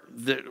therefore,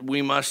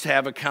 we must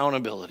have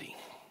accountability.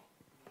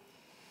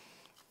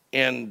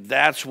 And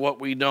that's what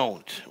we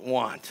don't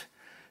want.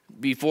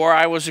 Before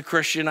I was a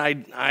Christian,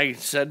 I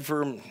said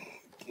for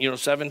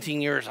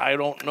 17 years, I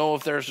don't know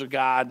if there's a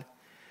God.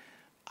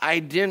 I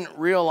didn't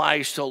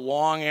realize till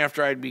long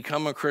after I'd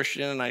become a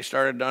Christian and I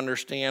started to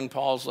understand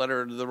Paul's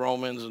letter to the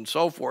Romans and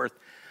so forth,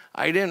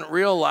 I didn't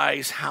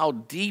realize how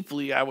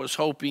deeply I was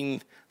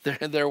hoping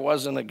there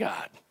wasn't a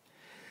God.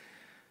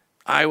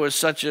 I was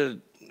such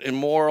an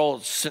immoral,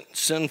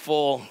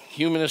 sinful,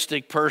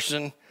 humanistic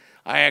person.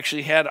 I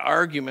actually had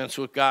arguments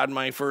with God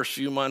my first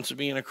few months of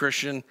being a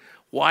Christian.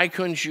 Why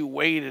couldn't you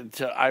wait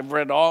until I've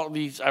heard all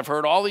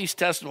these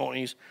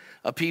testimonies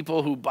of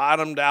people who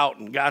bottomed out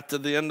and got to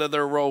the end of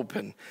their rope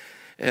and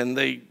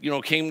they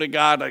came to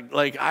God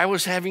like I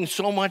was having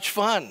so much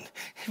fun.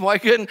 Why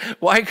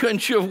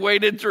couldn't you have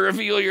waited to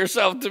reveal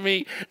yourself to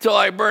me till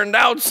I burned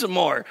out some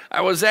more?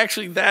 I was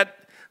actually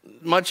that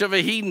much of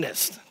a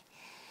hedonist.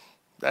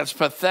 That's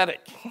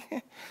pathetic.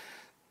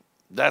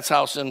 That's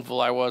how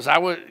sinful I was.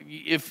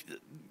 If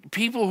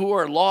people who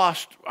are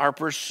lost are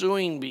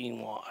pursuing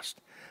being lost,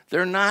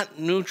 they're not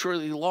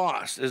neutrally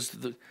lost. As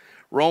the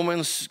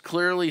Romans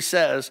clearly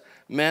says,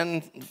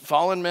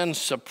 fallen men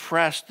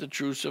suppress the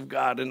truths of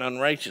God in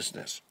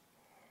unrighteousness.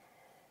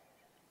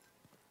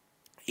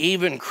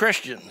 Even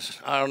Christians,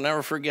 I'll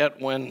never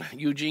forget when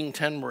Eugene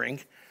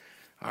Tenbrink,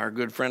 our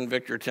good friend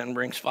Victor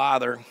Tenbrink's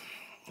father,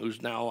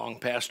 who's now long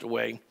passed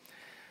away,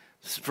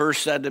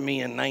 first said to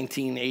me in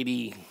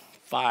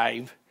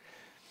 1985,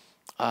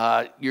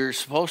 you're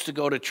supposed to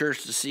go to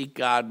church to seek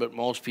God, but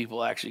most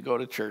people actually go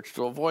to church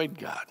to avoid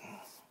God.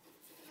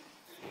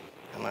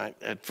 And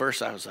at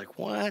first I was like,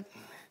 what?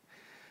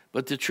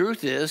 But the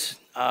truth is,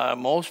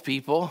 most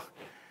people,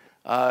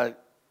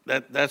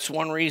 that's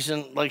one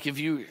reason,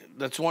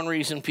 that's one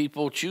reason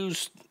people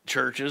choose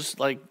churches.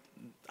 Like,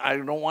 I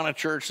don't want a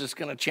church that's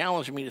going to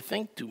challenge me to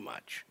think too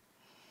much.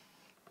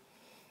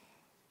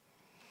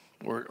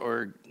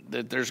 Or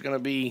that there's going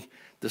to be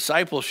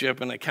discipleship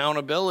and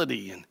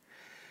accountability.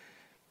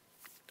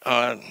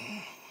 And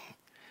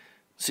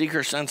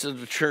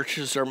seeker-sensitive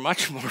churches are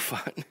much more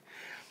fun.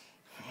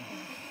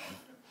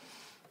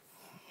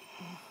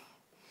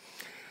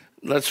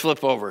 Let's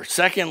flip over.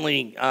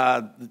 Secondly,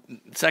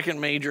 second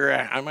major,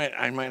 I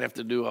might have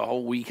to do a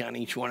whole week on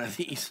each one of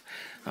these.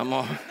 Each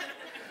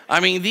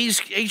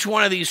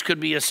one of these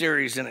could be a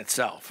series in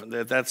itself.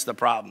 That's the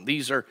problem.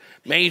 These are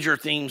major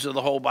themes of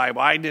the whole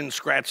Bible. I didn't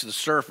scratch the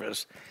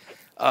surface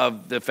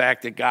of the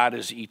fact that God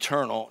is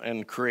eternal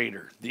and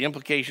creator. The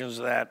implications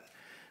of that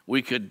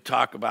we could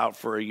talk about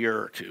for a year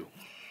or two.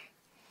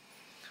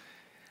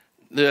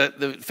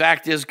 The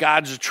fact is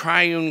God's a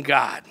triune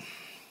God.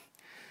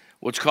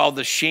 What's called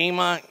the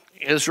Shema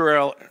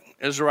Israel,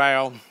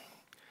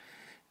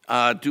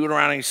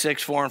 Deuteronomy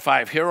 6, 4, and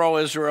 5. Hear, O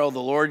Israel, the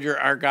Lord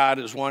our God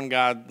is one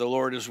God, the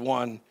Lord is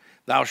one.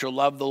 Thou shalt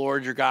love the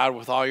Lord your God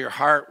with all your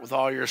heart, with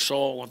all your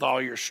soul, with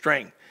all your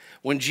strength.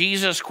 When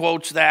Jesus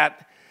quotes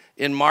that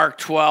in Mark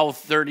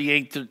 12,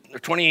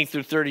 28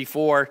 through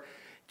 34,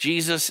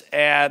 Jesus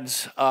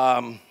adds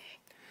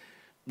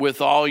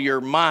with all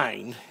your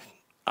mind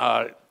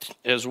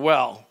as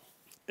well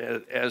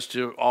as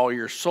to all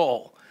your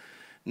soul.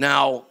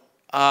 Now,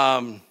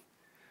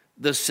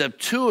 the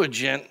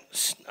Septuagint,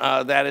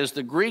 that is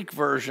the Greek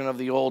version of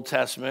the Old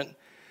Testament,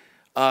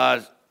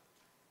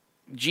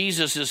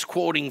 Jesus is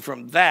quoting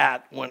from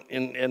that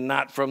and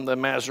not from the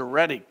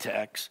Masoretic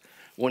text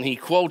when he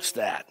quotes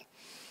that.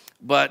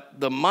 But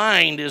the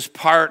mind is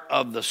part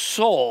of the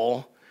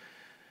soul,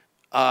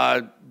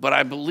 but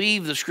I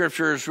believe the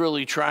scripture is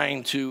really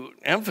trying to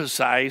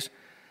emphasize,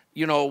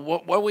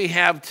 what we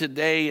have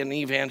today in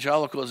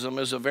evangelicalism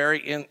is a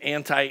very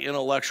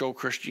anti-intellectual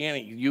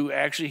Christianity. You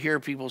actually hear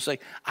people say,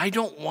 I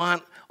don't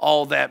want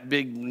all that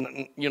big,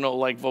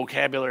 like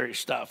vocabulary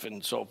stuff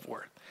and so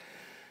forth.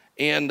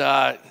 And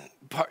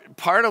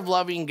part of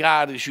loving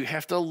God is you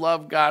have to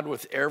love God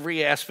with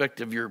every aspect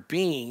of your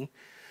being.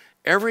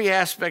 Every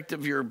aspect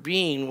of your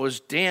being was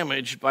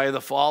damaged by the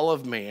fall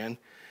of man,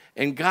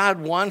 and God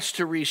wants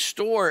to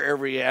restore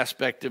every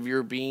aspect of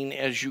your being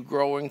as you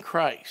grow in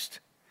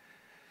Christ.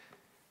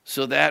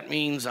 So that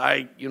means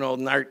I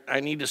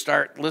need to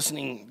start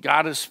listening.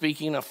 God is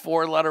speaking a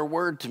 4-letter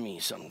word to me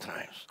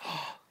sometimes.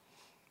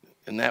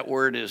 And that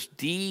word is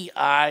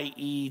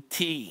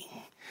D-I-E-T.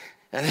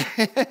 And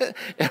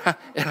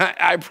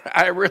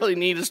I really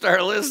need to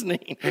start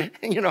listening,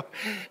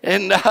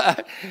 And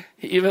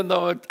even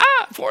though it's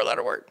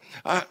 4-letter word.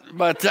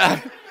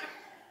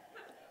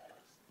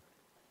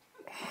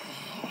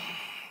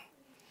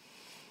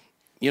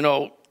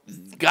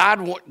 God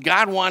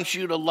wants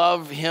you to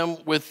love him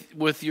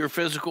with your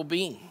physical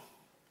being.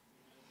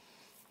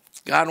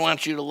 God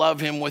wants you to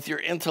love him with your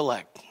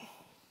intellect.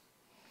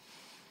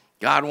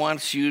 God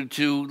wants you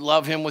to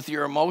love him with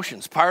your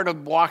emotions. Part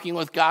of walking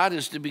with God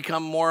is to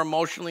become more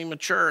emotionally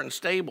mature and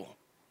stable.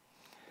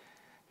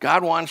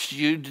 God wants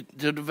you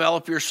to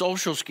develop your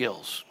social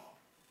skills.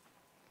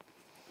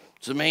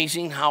 It's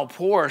amazing how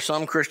poor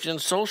some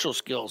Christians' social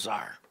skills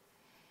are.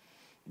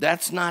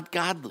 That's not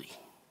godly.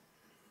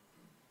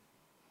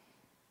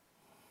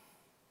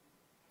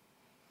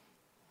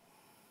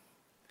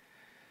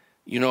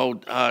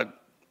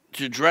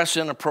 To dress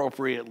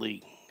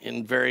inappropriately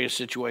in various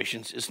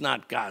situations is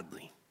not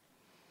godly.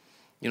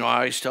 I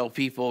always tell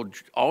people,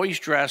 always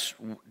dress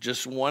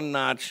just one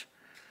notch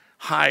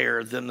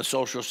higher than the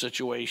social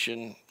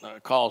situation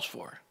calls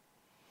for.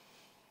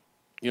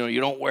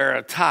 You don't wear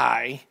a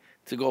tie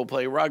to go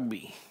play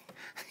rugby,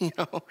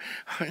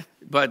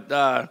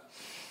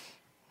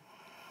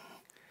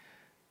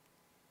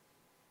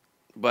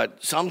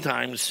 But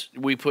sometimes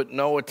we put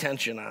no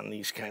attention on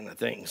these kind of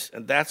things,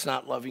 and that's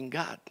not loving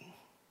God.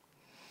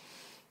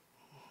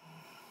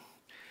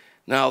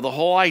 Now, the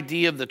whole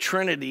idea of the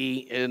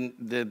Trinity and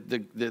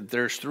that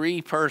there's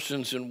 3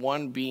 persons in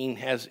one being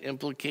has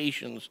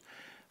implications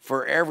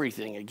for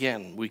everything.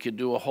 Again, we could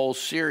do a whole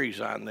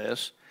series on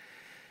this,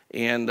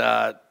 and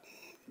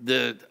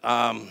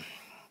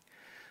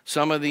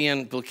some of the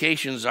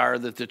implications are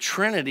that the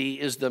Trinity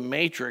is the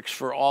matrix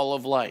for all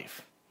of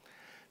life.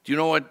 Do you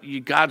know what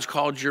God's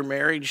called your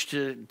marriage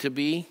to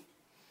be?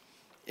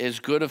 As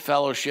good a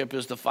fellowship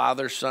as the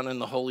Father, Son, and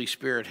the Holy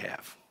Spirit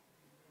have.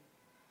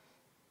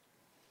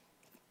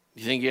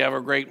 You think you have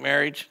a great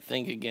marriage?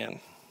 Think again.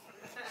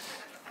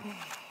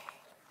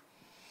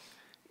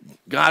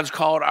 God's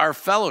called our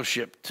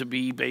fellowship to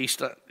be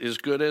based on as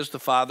good as the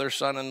Father,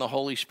 Son, and the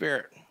Holy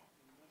Spirit.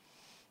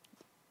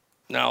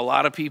 Now, a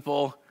lot of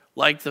people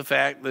like the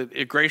fact that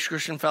at Grace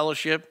Christian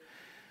Fellowship,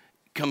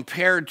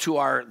 compared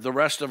to the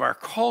rest of our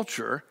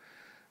culture,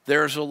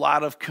 there's a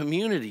lot of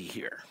community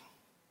here.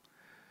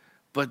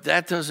 But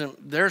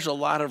there's a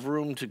lot of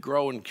room to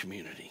grow in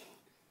community.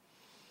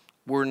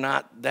 We're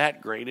not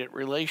that great at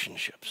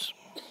relationships.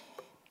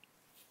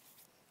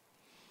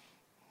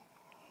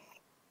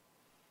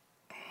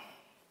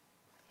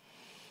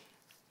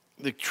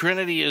 The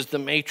Trinity is the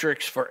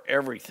matrix for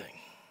everything.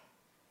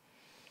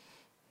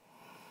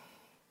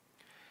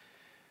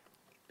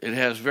 It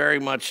has very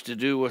much to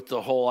do with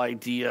the whole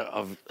idea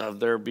of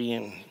there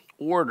being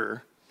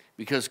order,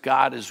 because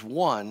God is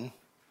one,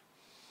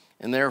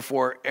 and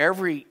therefore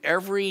every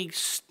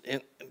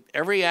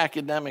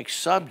academic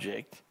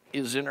subject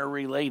is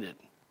interrelated.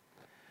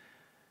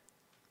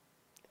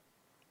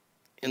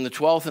 In the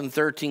 12th and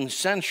 13th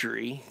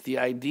century, the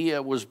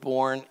idea was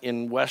born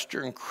in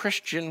Western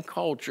Christian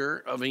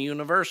culture of a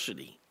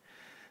university.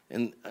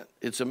 And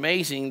it's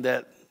amazing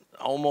that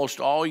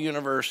almost all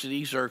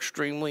universities are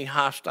extremely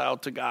hostile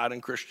to God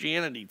and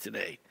Christianity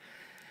today.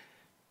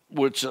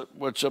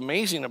 What's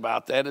amazing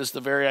about that is the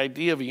very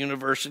idea of a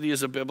university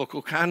is a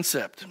biblical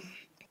concept.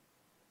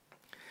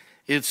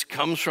 It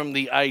comes from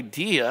the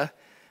idea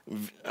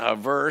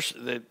verse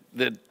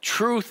that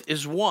truth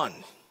is one.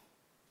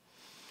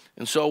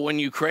 And so when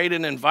you create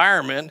an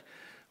environment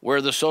where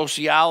the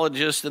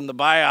sociologist and the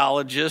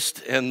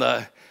biologist and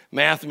the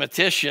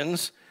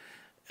mathematicians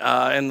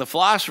and the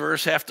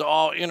philosophers have to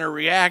all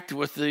interact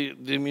with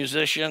the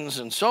musicians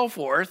and so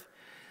forth,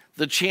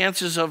 the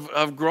chances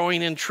of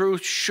growing in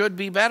truth should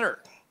be better.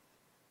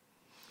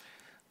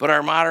 But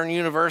our modern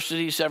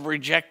universities have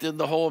rejected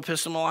the whole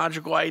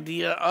epistemological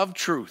idea of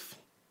truth.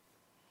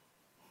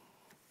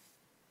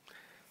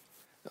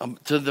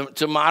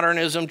 To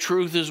modernism,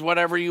 truth is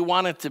whatever you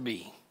want it to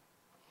be.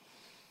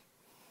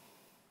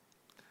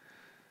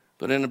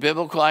 But in a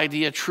biblical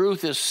idea,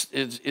 truth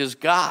is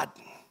God.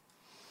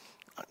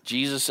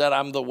 Jesus said,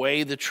 I'm the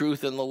way, the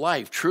truth, and the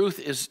life. Truth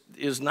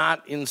is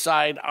not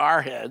inside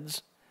our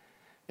heads.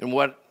 And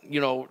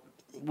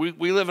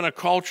we live in a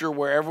culture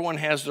where everyone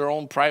has their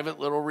own private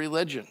little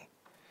religion.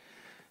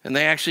 And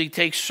they actually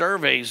take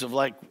surveys of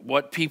like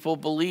what people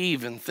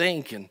believe and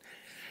think. And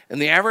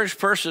the average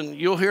person,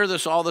 you'll hear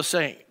this all the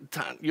same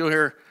time. You'll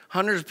hear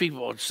hundreds of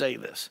people say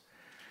this.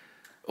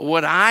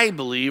 What I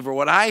believe or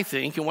what I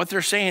think, and what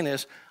they're saying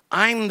is,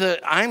 I'm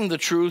the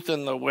truth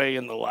and the way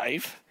and the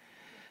life.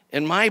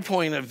 And my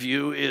point of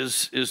view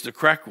is the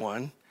correct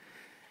one.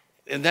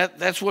 And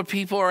that's what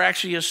people are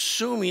actually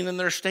assuming in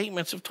their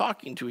statements of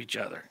talking to each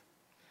other.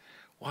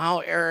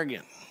 Wow,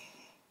 arrogant.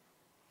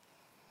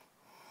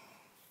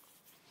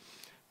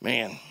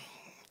 Man,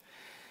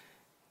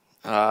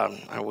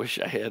 I wish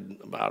I had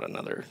about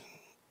another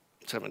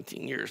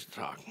 17 years to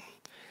talk.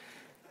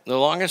 The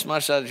longest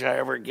message I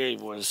ever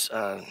gave was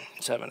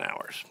 7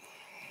 hours.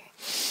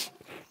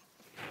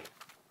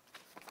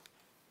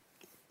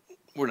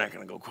 We're not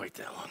going to go quite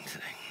that long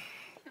today.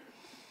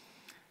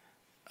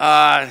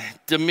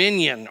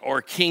 Dominion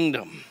or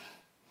kingdom.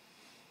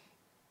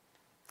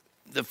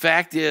 The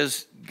fact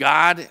is,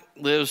 God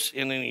lives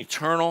in an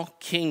eternal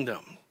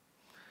kingdom.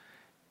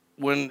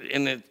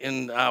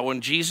 When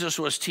Jesus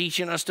was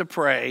teaching us to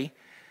pray,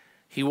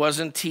 he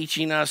wasn't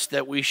teaching us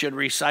that we should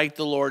recite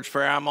the Lord's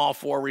Prayer. I'm all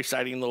for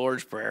reciting the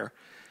Lord's Prayer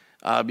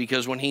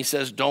because when he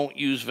says don't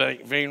use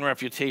vain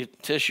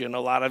repetition, a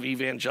lot of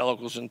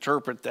evangelicals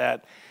interpret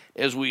that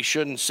as we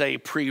shouldn't say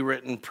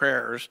pre-written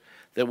prayers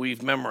that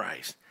we've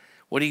memorized.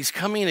 What he's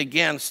coming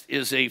against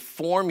is a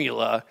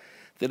formula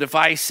that if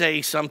I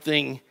say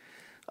something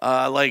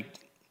like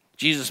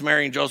Jesus,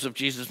 Mary, and Joseph,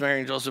 Jesus, Mary,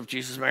 and Joseph,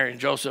 Jesus, Mary,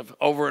 and Joseph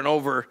over and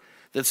over,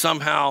 that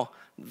somehow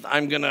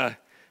I'm going to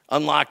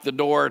unlock the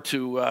door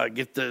to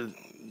get the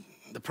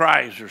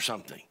prize or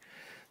something.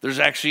 There's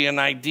actually an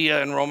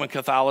idea in Roman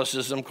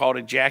Catholicism called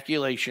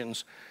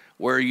ejaculations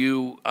where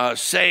you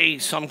say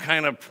some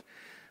kind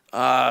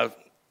of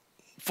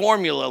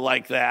formula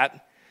like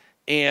that,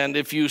 and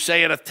if you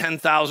say it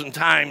 10,000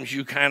 times,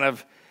 you kind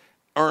of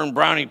earn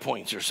brownie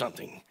points or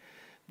something.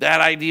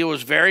 That idea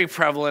was very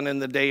prevalent in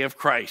the day of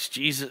Christ.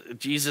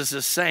 Jesus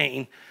is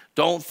saying,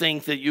 don't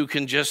think that you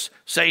can just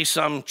say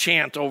some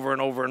chant over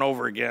and over and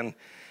over again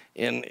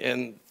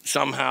and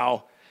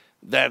somehow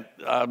that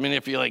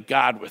manipulate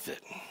God with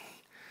it.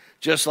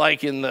 Just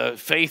like in the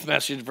faith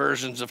message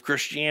versions of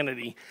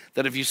Christianity,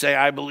 that if you say,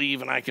 I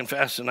believe and I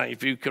confess, and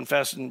if you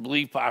confess and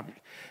believe,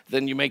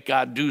 then you make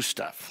God do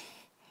stuff.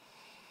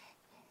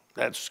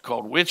 That's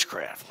called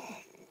witchcraft.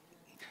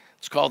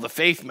 It's called the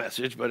faith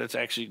message, but it's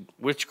actually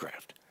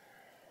witchcraft.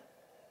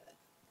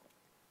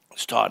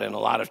 It's taught in a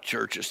lot of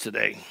churches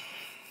today.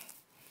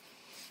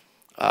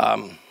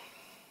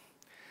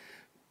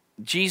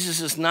 Jesus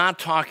is not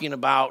talking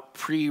about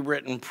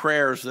pre-written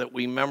prayers that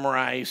we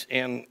memorize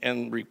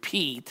and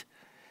repeat.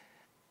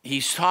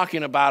 He's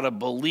talking about a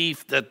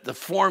belief that the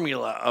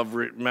formula of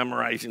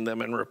memorizing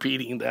them and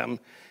repeating them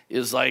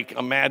is like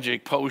a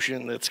magic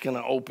potion that's going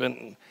to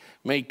open,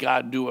 make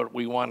God do what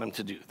we want him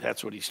to do.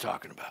 That's what he's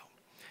talking about.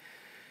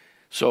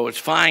 So it's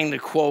fine to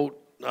quote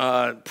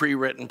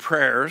pre-written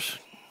prayers.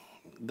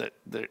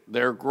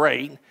 They're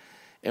great.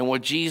 And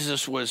what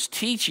Jesus was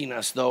teaching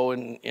us, though,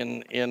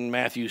 in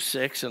Matthew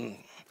 6, and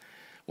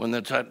when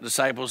the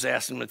disciples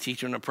asked him to teach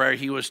them a prayer,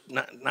 he was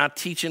not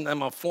teaching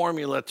them a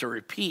formula to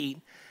repeat.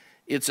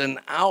 It's an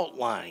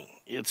outline.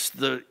 It's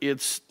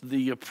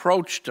the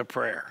approach to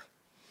prayer.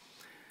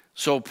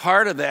 So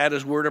part of that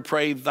is we're to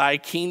pray, thy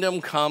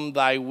kingdom come,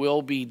 thy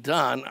will be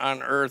done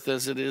on earth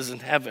as it is in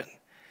heaven.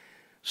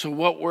 So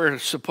what we're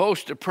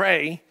supposed to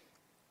pray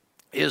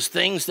is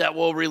things that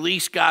will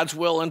release God's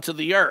will into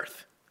the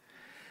earth.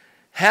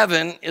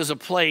 Heaven is a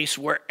place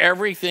where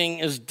everything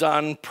is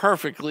done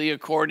perfectly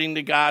according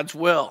to God's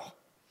will.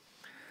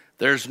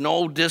 There's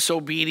no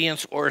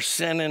disobedience or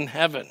sin in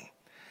heaven.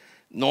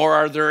 nor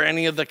are there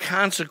any of the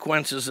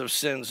consequences of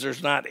sins.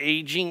 There's not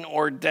aging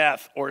or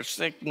death or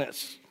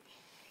sickness.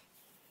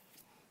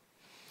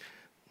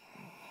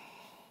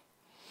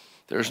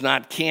 There's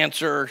not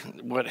cancer,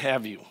 what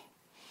have you.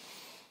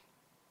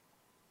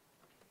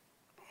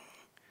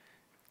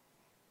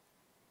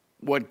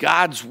 What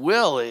God's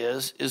will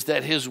is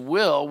that his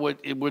will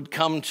would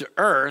come to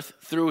earth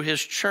through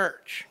his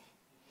church.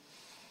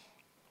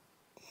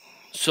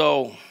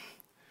 So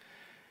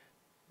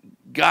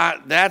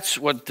God, that's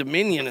what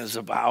dominion is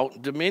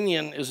about.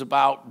 Dominion is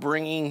about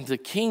bringing the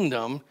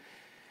kingdom.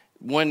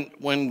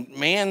 When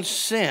man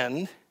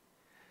sinned,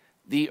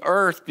 the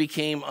earth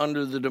became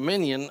under the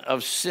dominion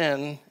of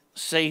sin,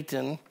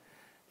 Satan,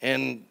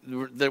 and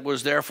that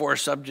was therefore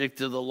subject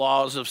to the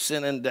laws of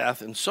sin and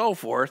death and so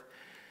forth.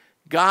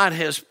 God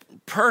has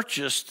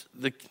purchased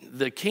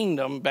the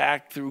kingdom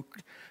back through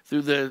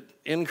the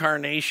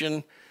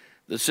incarnation,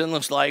 the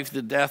sinless life,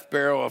 the death,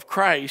 burial of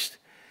Christ.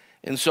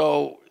 And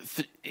so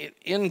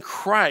in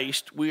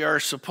Christ, we are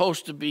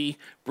supposed to be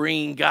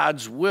bringing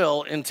God's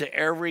will into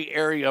every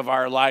area of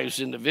our lives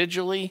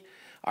individually,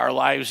 our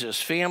lives as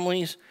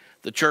families.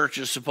 The church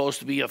is supposed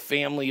to be a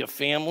family of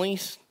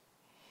families.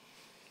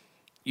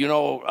 You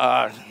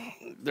know,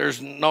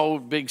 there's no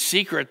big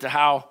secret to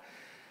how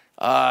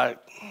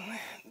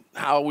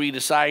we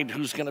decide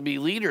who's going to be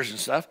leaders and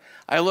stuff.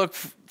 I look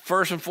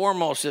first and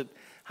foremost at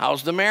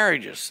how's the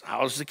marriages,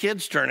 how's the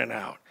kids turning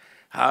out,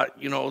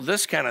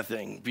 this kind of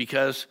thing,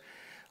 because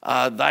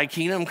thy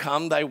kingdom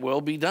come, thy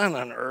will be done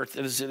on earth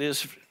as it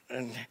is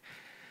in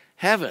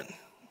heaven.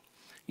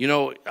 You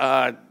know,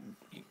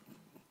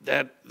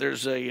 that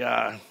there's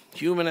a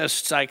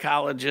humanist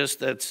psychologist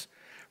that's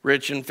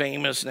rich and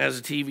famous and has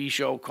a TV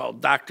show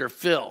called Dr.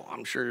 Phil.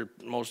 I'm sure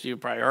most of you have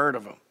probably heard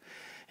of him.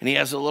 And he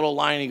has a little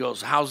line, he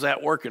goes, how's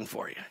that working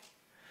for you?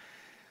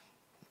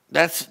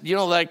 That's,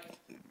 I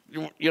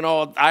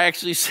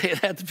actually say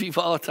that to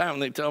people all the time.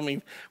 They tell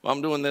me, well,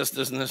 I'm doing this,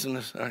 and this, and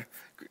this.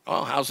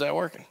 Oh, how's that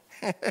working?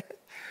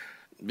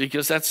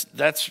 Because that's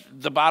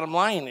the bottom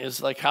line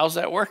is like, how's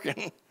that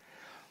working?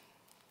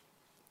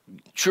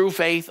 True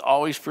faith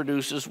always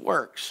produces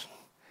works.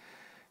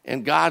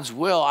 And God's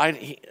will,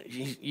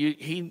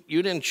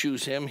 you didn't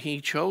choose him. He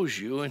chose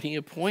you, and he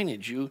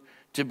appointed you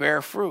to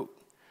bear fruit.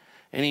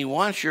 And he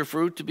wants your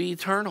fruit to be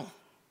eternal.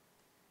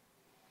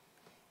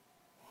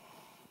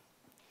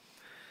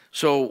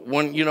 So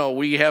when,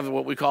 we have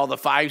what we call the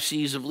 5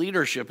 C's of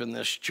leadership in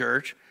this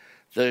church,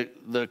 the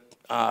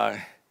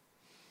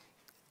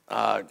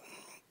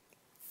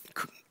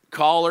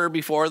caller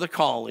before the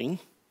calling,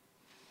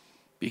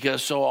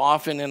 because so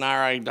often in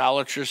our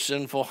idolatrous,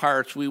 sinful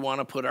hearts, we want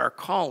to put our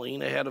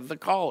calling ahead of the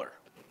caller.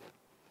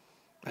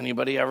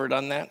 Anybody ever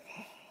done that?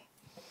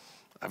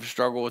 I've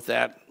struggled with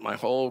that my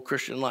whole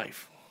Christian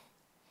life.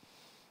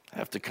 I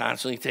have to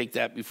constantly take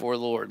that before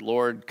the Lord.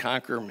 Lord,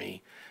 conquer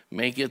me.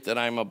 Make it that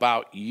I'm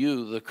about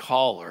you, the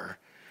caller,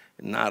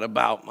 not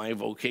about my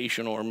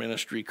vocational or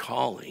ministry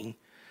calling,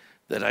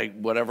 that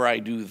whatever I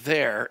do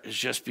there is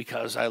just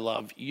because I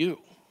love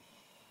you.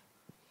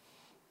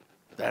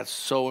 That's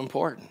so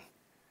important.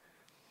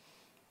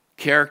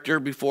 Character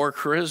before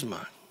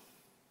charisma.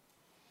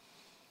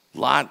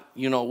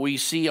 We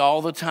see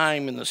all the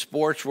time in the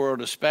sports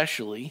world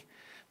especially,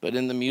 but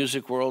in the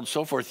music world,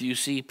 so forth, you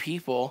see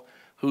people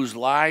whose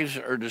lives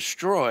are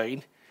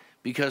destroyed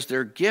because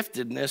their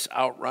giftedness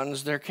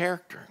outruns their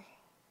character.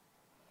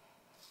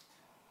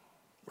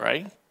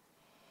 Right?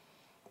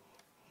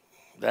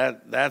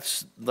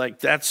 That's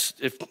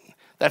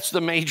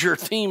the major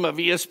theme of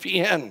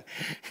ESPN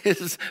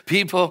is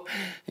people,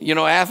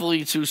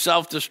 athletes who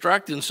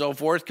self-destruct and so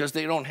forth because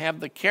they don't have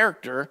the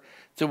character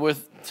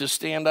to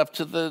stand up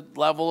to the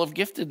level of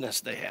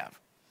giftedness they have.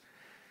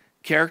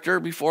 Character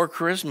before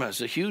charisma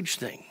is a huge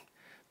thing.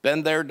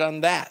 Been there,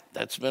 done that.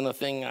 That's been a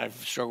thing I've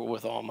struggled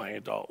with all my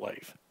adult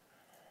life.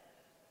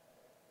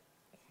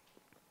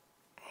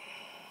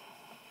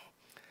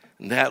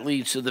 And that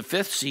leads to the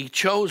 5th C,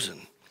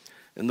 chosen.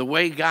 And the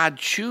way God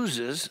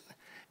chooses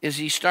is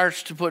he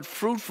starts to put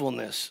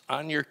fruitfulness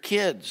on your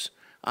kids,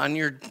 on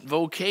your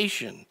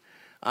vocation,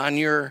 on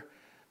your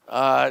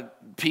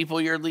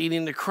people you're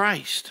leading to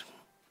Christ.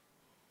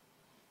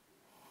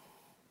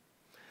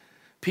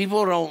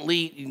 People don't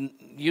lead,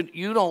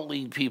 you don't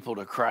lead people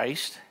to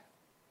Christ.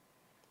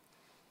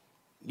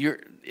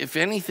 If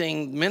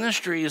anything,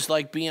 ministry is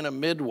like being a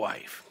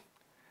midwife.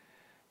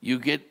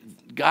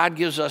 God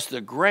gives us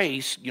the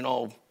grace,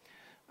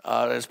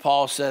 as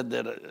Paul said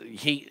that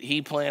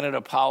he planted,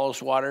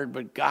 Apollos watered,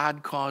 but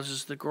God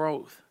causes the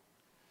growth.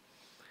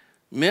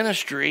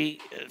 Ministry,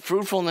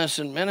 fruitfulness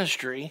in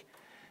ministry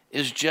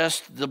is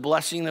just the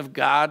blessing of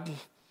God.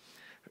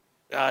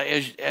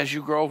 As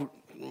you grow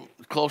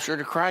closer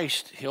to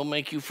Christ, he'll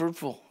make you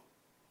fruitful.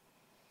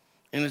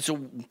 And it's a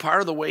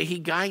part of the way he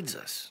guides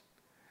us.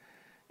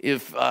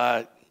 If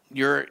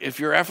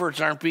your efforts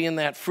aren't being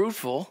that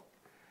fruitful,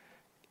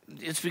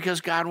 it's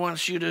because God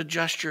wants you to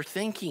adjust your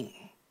thinking.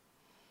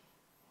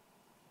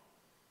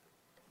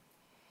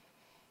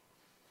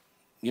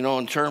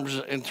 In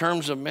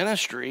terms of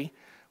ministry,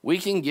 We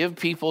can give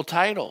people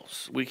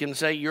titles. We can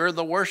say, you're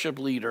the worship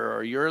leader,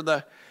 or you're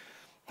the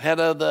head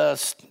of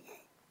the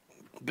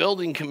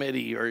building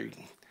committee, or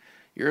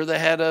you're the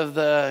head of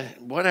the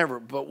whatever,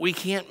 but we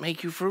can't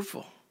make you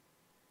fruitful.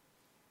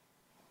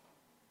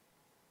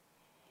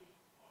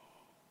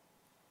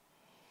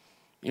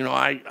 You know,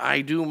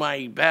 I do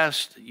my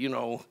best, you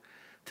know,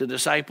 to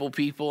disciple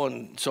people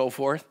and so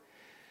forth,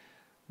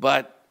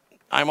 but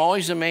I'm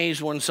always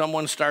amazed when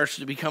someone starts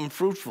to become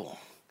fruitful,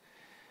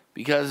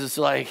 because it's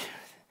like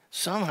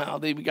somehow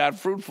they got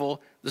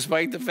fruitful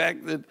despite the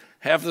fact that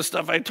half the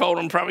stuff I told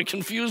them probably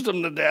confused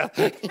them to death.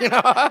 You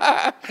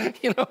know,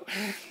 you know.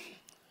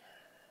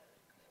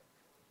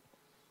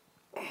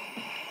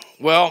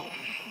 Well,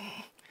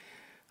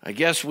 I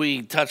guess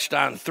we touched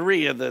on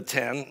 3 of the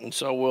 10, and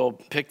so we'll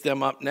pick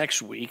them up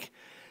next week.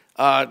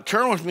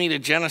 Turn with me to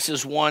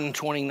Genesis 1,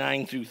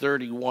 29 through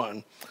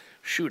 31.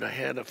 Shoot, I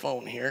had a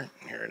phone here.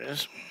 Here it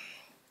is.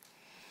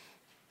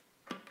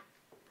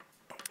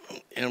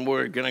 And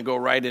we're going to go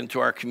right into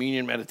our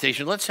communion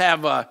meditation. Let's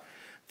have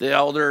the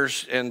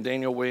elders and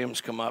Daniel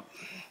Williams come up.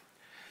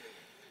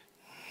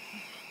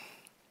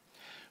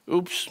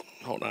 Oops,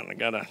 hold on. I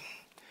got to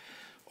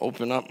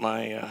open up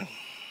my...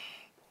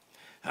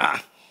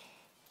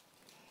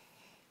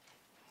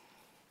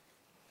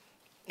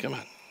 Come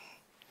on.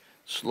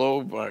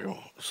 Slow Bible,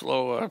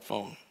 slow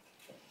phone.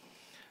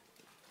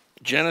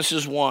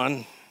 Genesis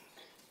 1,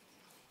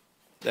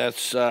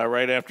 that's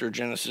right after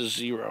Genesis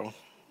 0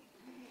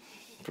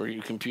 for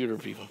you computer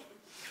people.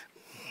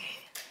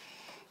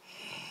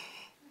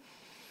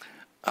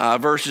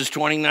 Verses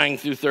 29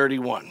 through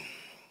 31.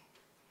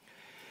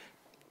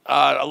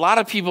 A lot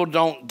of people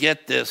don't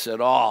get this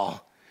at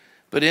all,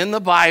 but in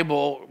the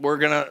Bible, we're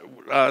going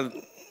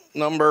to,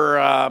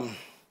 number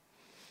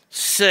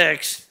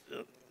 6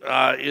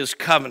 is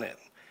covenant.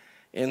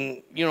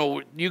 And, you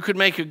know, you could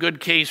make a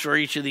good case for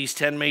each of these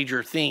 10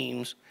 major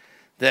themes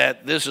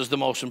that this is the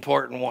most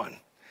important one.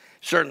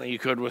 Certainly you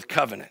could with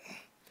covenant.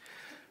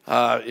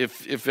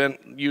 If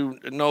you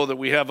know that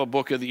we have a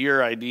book of the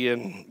year idea,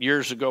 and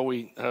years ago,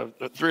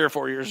 3 or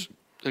 4 years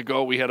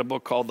ago, we had a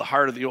book called The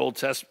Heart of the Old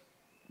Testament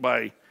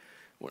by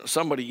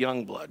somebody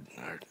Youngblood.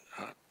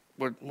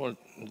 What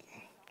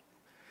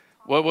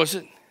was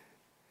it?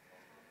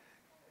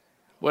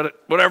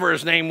 Whatever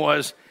his name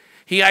was.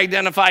 He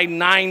identified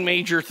 9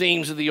 major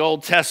themes of the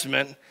Old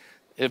Testament.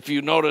 If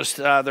you noticed,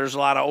 there's a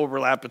lot of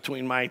overlap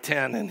between my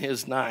 10 and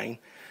his 9.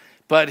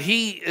 But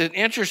he,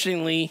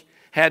 interestingly,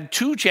 had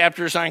 2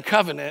 chapters on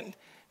covenant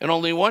and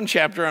only 1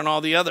 chapter on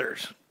all the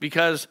others,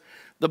 because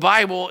the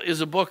Bible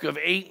is a book of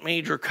 8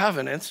 major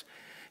covenants,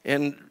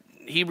 and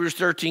Hebrews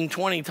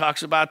 13:20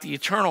 talks about the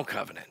eternal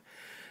covenant.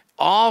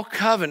 All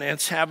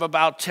covenants have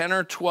about 10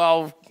 or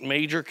 12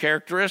 major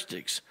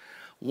characteristics.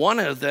 One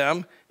of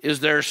them is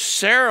their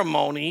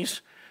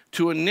ceremonies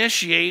to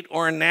initiate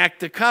or enact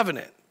the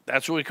covenant.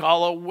 That's what we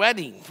call a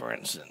wedding, for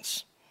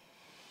instance,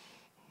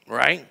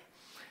 right?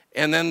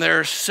 And then there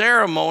are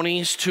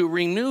ceremonies to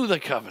renew the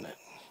covenant.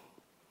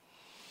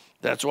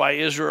 That's why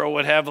Israel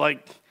would have,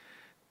 like,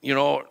 you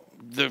know,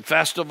 the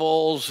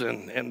festivals,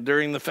 and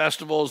during the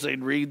festivals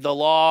they'd read the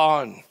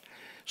law and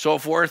so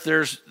forth.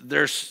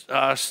 There's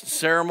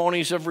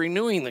ceremonies of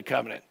renewing the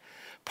covenant.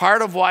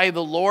 Part of why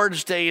the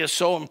Lord's Day is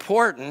so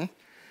important,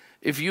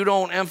 if you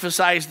don't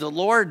emphasize the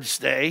Lord's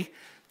Day,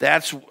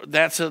 that's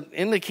an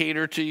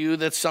indicator to you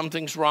that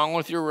something's wrong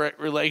with your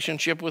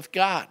relationship with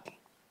God.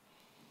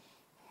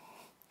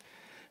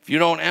 If you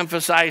don't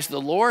emphasize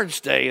the Lord's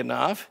Day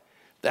enough,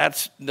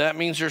 that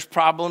means there's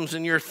problems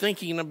in your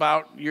thinking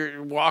about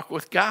your walk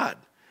with God.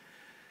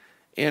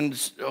 And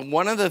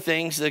one of the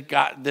things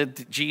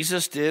that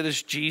Jesus did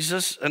is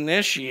Jesus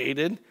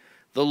initiated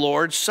the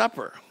Lord's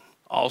Supper,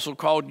 also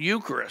called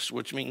Eucharist,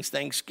 which means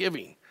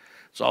Thanksgiving.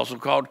 It's also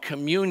called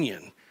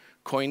communion,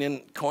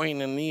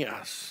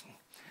 koinonias,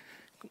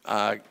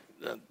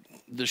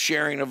 the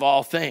sharing of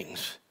all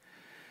things.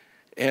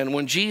 And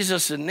when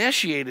Jesus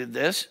initiated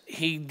this,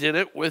 he did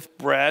it with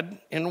bread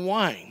and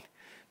wine,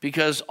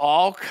 because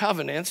all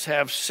covenants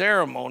have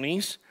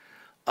ceremonies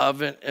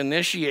of an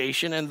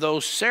initiation, and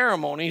those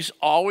ceremonies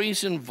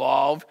always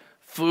involve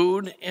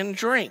food and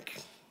drink.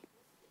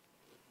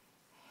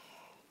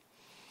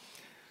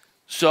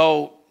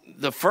 So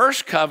the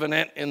first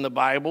covenant in the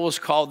Bible is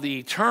called the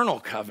eternal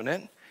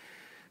covenant.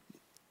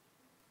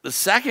 The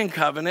second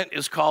covenant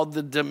is called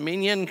the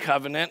dominion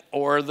covenant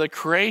or the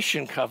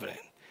creation covenant.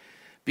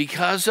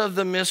 Because of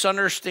the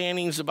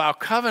misunderstandings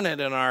about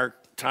covenant in our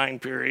time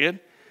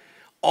period,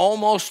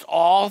 almost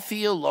all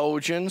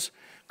theologians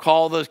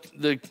call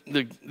the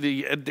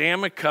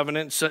Adamic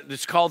covenant,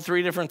 it's called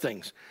 3 different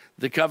things.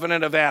 The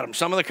covenant of Adam.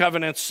 Some of the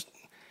covenants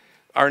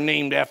are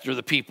named after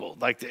the people,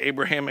 like the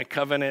Abrahamic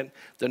covenant,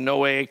 the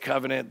Noahic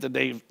covenant, the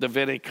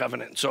Davidic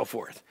covenant, and so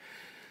forth.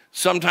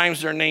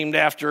 Sometimes they're named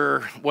after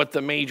what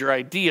the major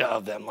idea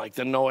of them, like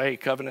the Noahic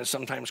covenant is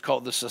sometimes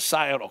called the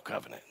societal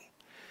covenant.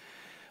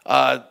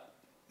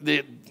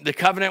 The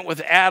covenant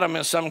with Adam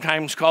is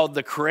sometimes called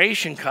the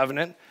creation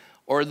covenant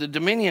or the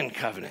dominion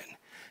covenant.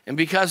 And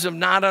because of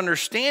not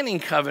understanding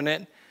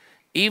covenant,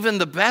 Even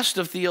the best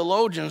of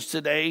theologians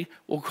today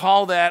will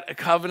call that a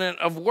covenant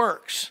of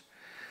works.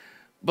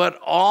 But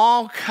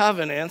all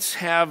covenants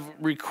have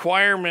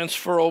requirements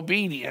for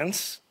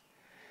obedience,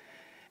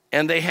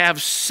 and they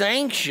have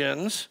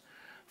sanctions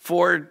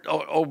for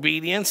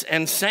obedience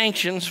and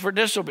sanctions for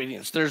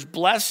disobedience. There's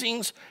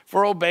blessings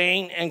for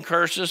obeying and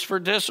curses for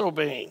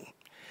disobeying.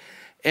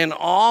 And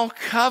all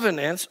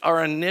covenants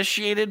are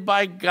initiated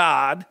by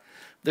God,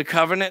 the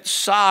covenant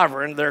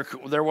sovereign.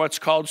 They're what's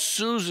called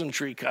Susan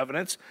tree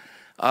covenants.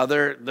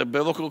 The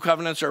biblical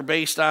covenants are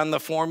based on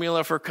the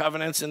formula for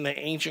covenants in the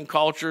ancient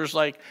cultures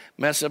like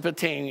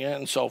Mesopotamia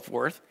and so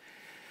forth.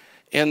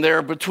 And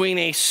they're between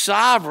a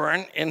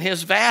sovereign and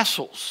his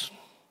vassals.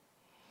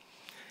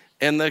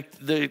 And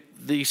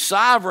the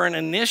sovereign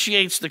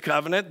initiates the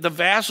covenant. The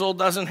vassal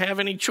doesn't have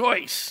any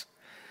choice.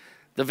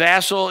 The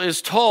vassal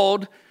is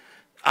told,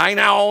 I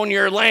now own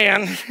your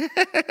land.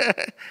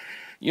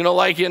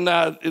 Like in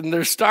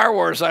their Star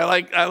Wars, I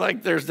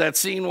like there's that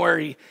scene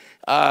where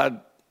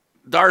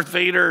Darth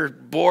Vader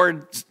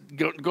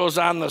goes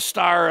on the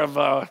star of,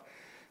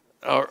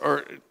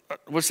 or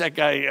what's that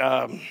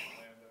guy?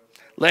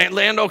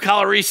 Lando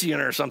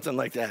Calrissian or something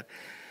like that.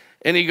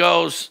 And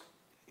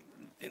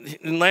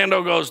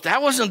Lando goes,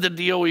 that wasn't the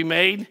deal we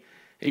made.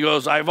 He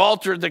goes, I've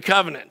altered the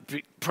covenant.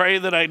 Pray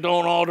that I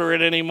don't alter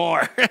it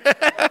anymore.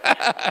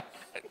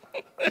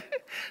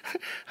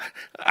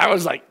 I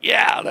was like,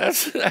 yeah,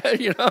 that's,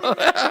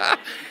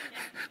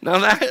 Now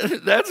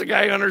that's a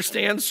guy who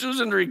understands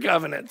Susanary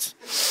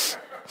covenants.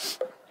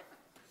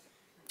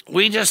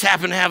 We just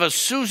happen to have a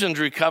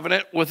Susanary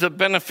covenant with a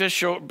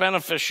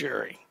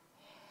beneficiary.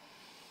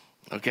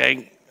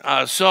 Okay,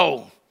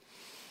 so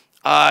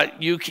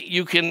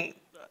you can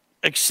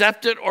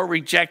accept it or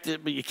reject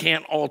it, but you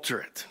can't alter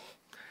it.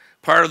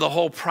 Part of the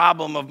whole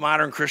problem of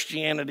modern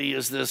Christianity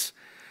is this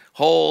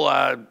whole,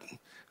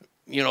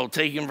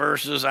 taking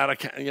verses out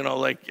of,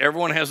 like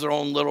everyone has their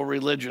own little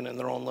religion in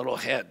their own little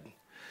head.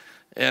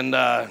 And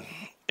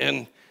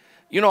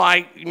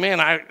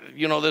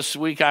this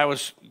week I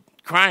was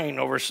crying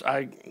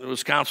I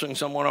was counseling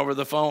someone over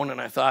the phone,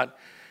 and I thought,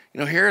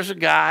 here's a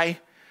guy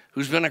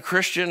who's been a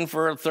Christian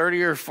for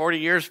 30 or 40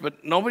 years,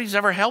 but nobody's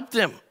ever helped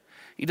him.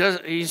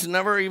 He's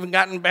never even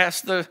gotten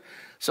past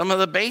some of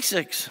the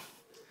basics.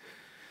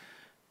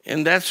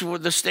 And that's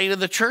what the state of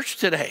the church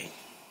today.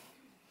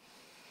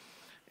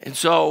 And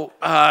so,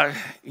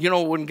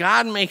 when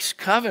God makes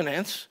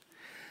covenants,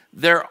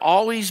 they're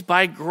always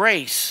by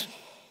grace.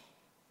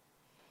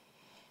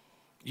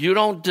 You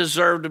don't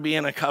deserve to be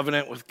in a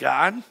covenant with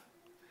God.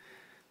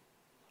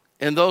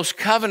 And those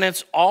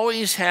covenants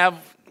always have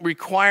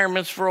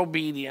requirements for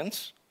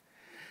obedience.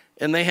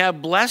 And they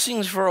have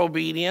blessings for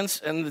obedience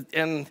and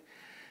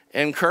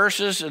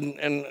curses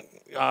and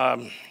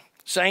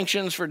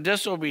sanctions for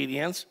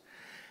disobedience.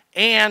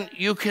 And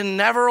you can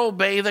never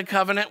obey the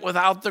covenant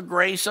without the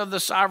grace of the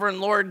sovereign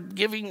Lord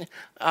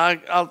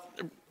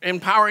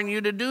empowering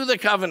you to do the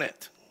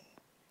covenant.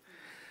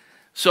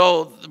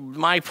 So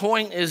my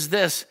point is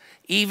this.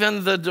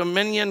 Even the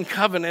dominion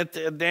covenant,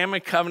 the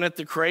Adamic covenant,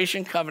 the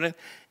creation covenant,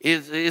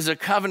 is a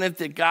covenant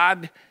that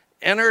God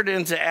entered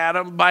into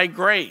Adam by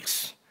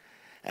grace.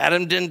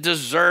 Adam didn't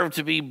deserve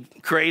to be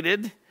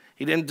created.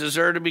 He didn't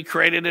deserve to be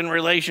created in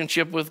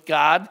relationship with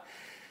God.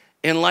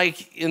 And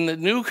like in the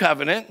new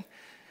covenant,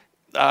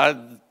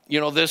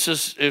 this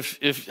is,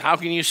 if how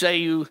can you say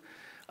you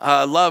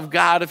love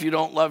God if you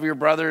don't love your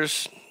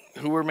brothers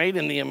who were made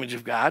in the image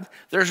of God?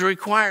 There's a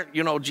requirement.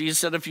 Jesus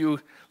said, if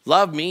you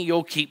love me,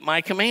 you'll keep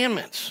my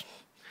commandments.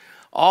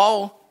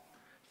 All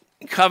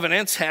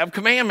covenants have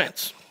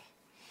commandments.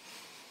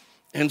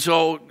 And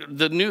so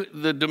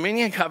the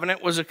dominion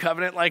covenant was a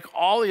covenant like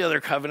all the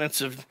other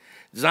covenants. It's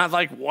not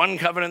like one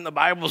covenant in the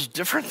Bible is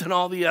different than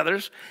all the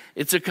others.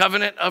 It's a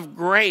covenant of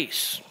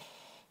grace.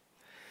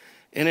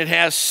 And it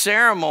has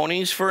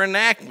ceremonies for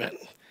enactment.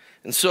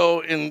 And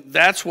so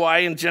that's why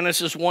in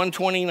Genesis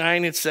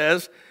 1:29 it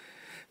says,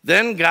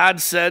 then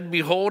God said,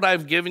 behold,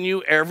 I've given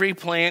you every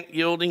plant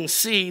yielding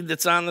seed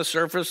that's on the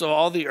surface of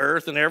all the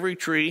earth, and every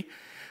tree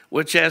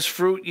which has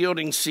fruit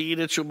yielding seed,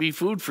 it shall be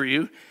food for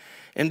you.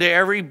 And to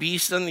every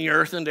beast on the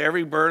earth, and to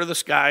every bird of the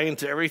sky, and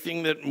to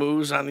everything that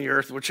moves on the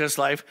earth which has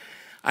life,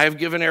 I have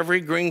given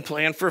every green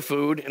plant for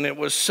food. And it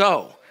was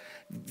so.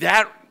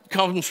 That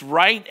comes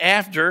right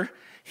after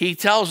he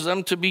tells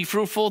them to be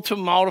fruitful, to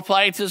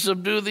multiply, to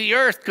subdue the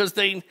earth, because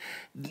they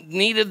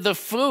needed the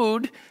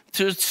food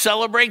to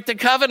celebrate the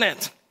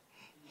covenant.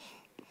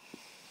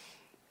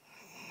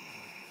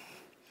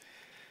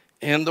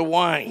 And the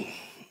wine.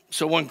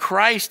 So when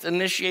Christ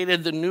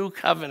initiated the new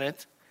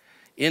covenant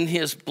in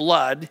his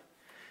blood,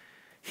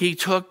 he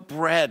took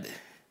bread.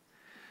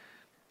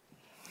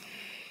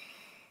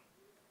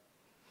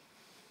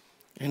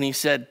 And he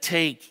said,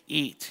 take,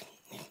 eat.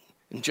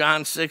 In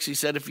John 6, he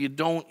said, if you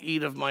don't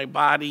eat of my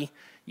body,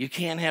 you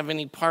can't have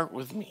any part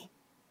with me.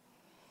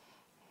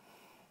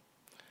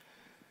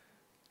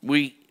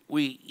 We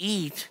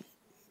eat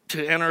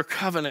to enter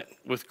covenant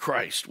with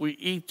Christ. We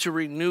eat to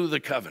renew the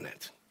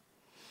covenant.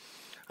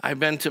 I've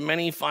been to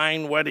many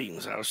fine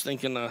weddings. I was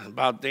thinking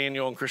about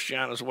Daniel and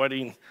Christiana's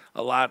wedding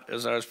a lot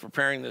as I was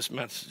preparing this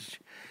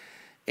message.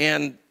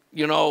 And,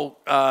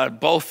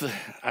 both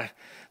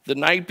the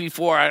night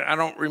before, I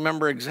don't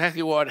remember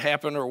exactly what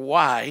happened or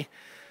why,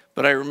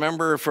 but I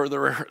remember for the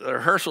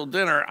rehearsal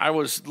dinner, I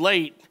was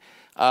late.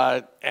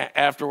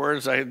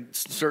 Afterwards, I had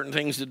certain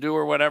things to do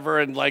or whatever,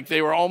 and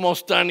they were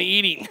almost done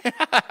eating.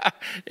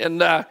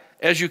 And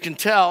as you can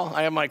tell,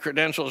 I have my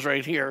credentials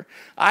right here.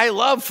 I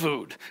love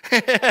food.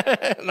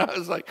 And I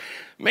was like,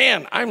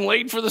 man, I'm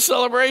late for the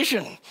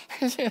celebration.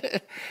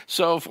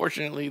 So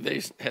fortunately,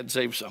 they had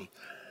saved some.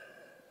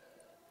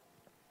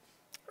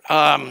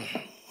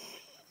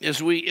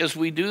 As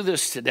we do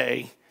this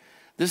today,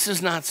 this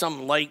is not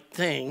some light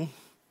thing.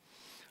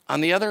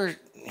 On the other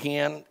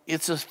hand,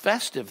 it's a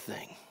festive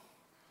thing.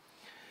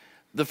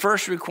 The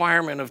first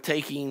requirement of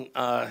taking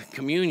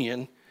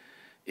communion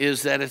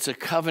is that it's a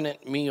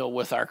covenant meal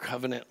with our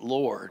covenant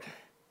Lord,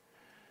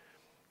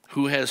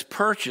 who has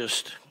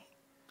purchased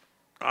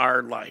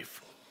our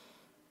life.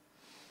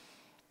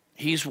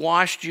 He's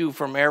washed you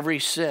from every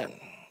sin.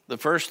 The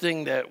first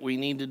thing that we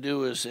need to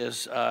do is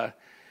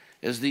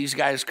as these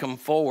guys come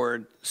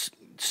forward,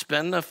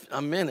 spend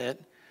a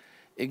minute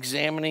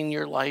examining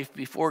your life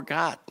before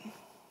God.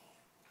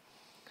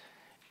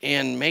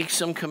 And make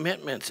some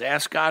commitments.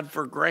 Ask God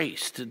for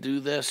grace to do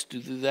this, to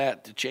do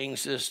that, to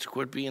change this, to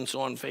quit being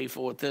so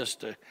unfaithful with this,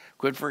 to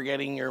quit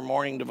forgetting your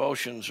morning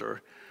devotions,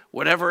 or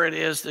whatever it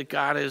is that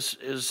God is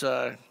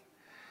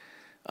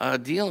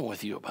dealing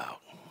with you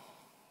about.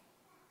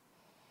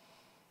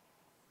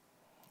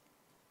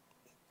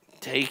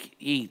 Take,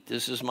 eat,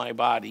 this is my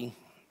body.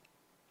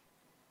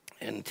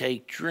 And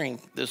take,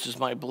 drink, this is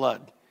my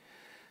blood.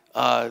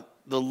 The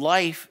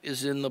life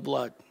is in the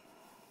blood.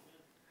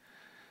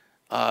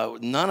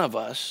 None of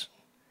us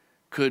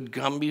could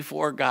come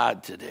before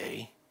God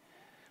today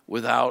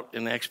without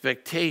an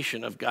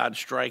expectation of God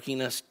striking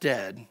us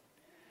dead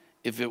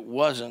if it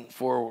wasn't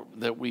for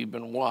that we've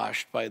been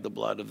washed by the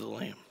blood of the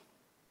Lamb.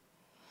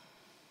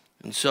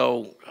 And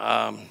so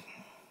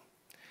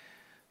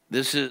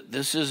this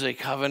is a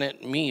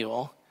covenant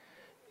meal.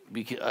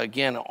 Because,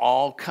 again,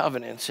 all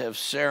covenants have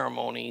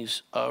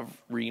ceremonies of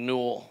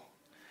renewal.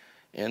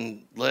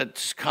 And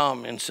let's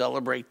come and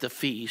celebrate the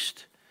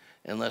feast,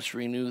 and let's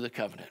renew the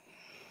covenant.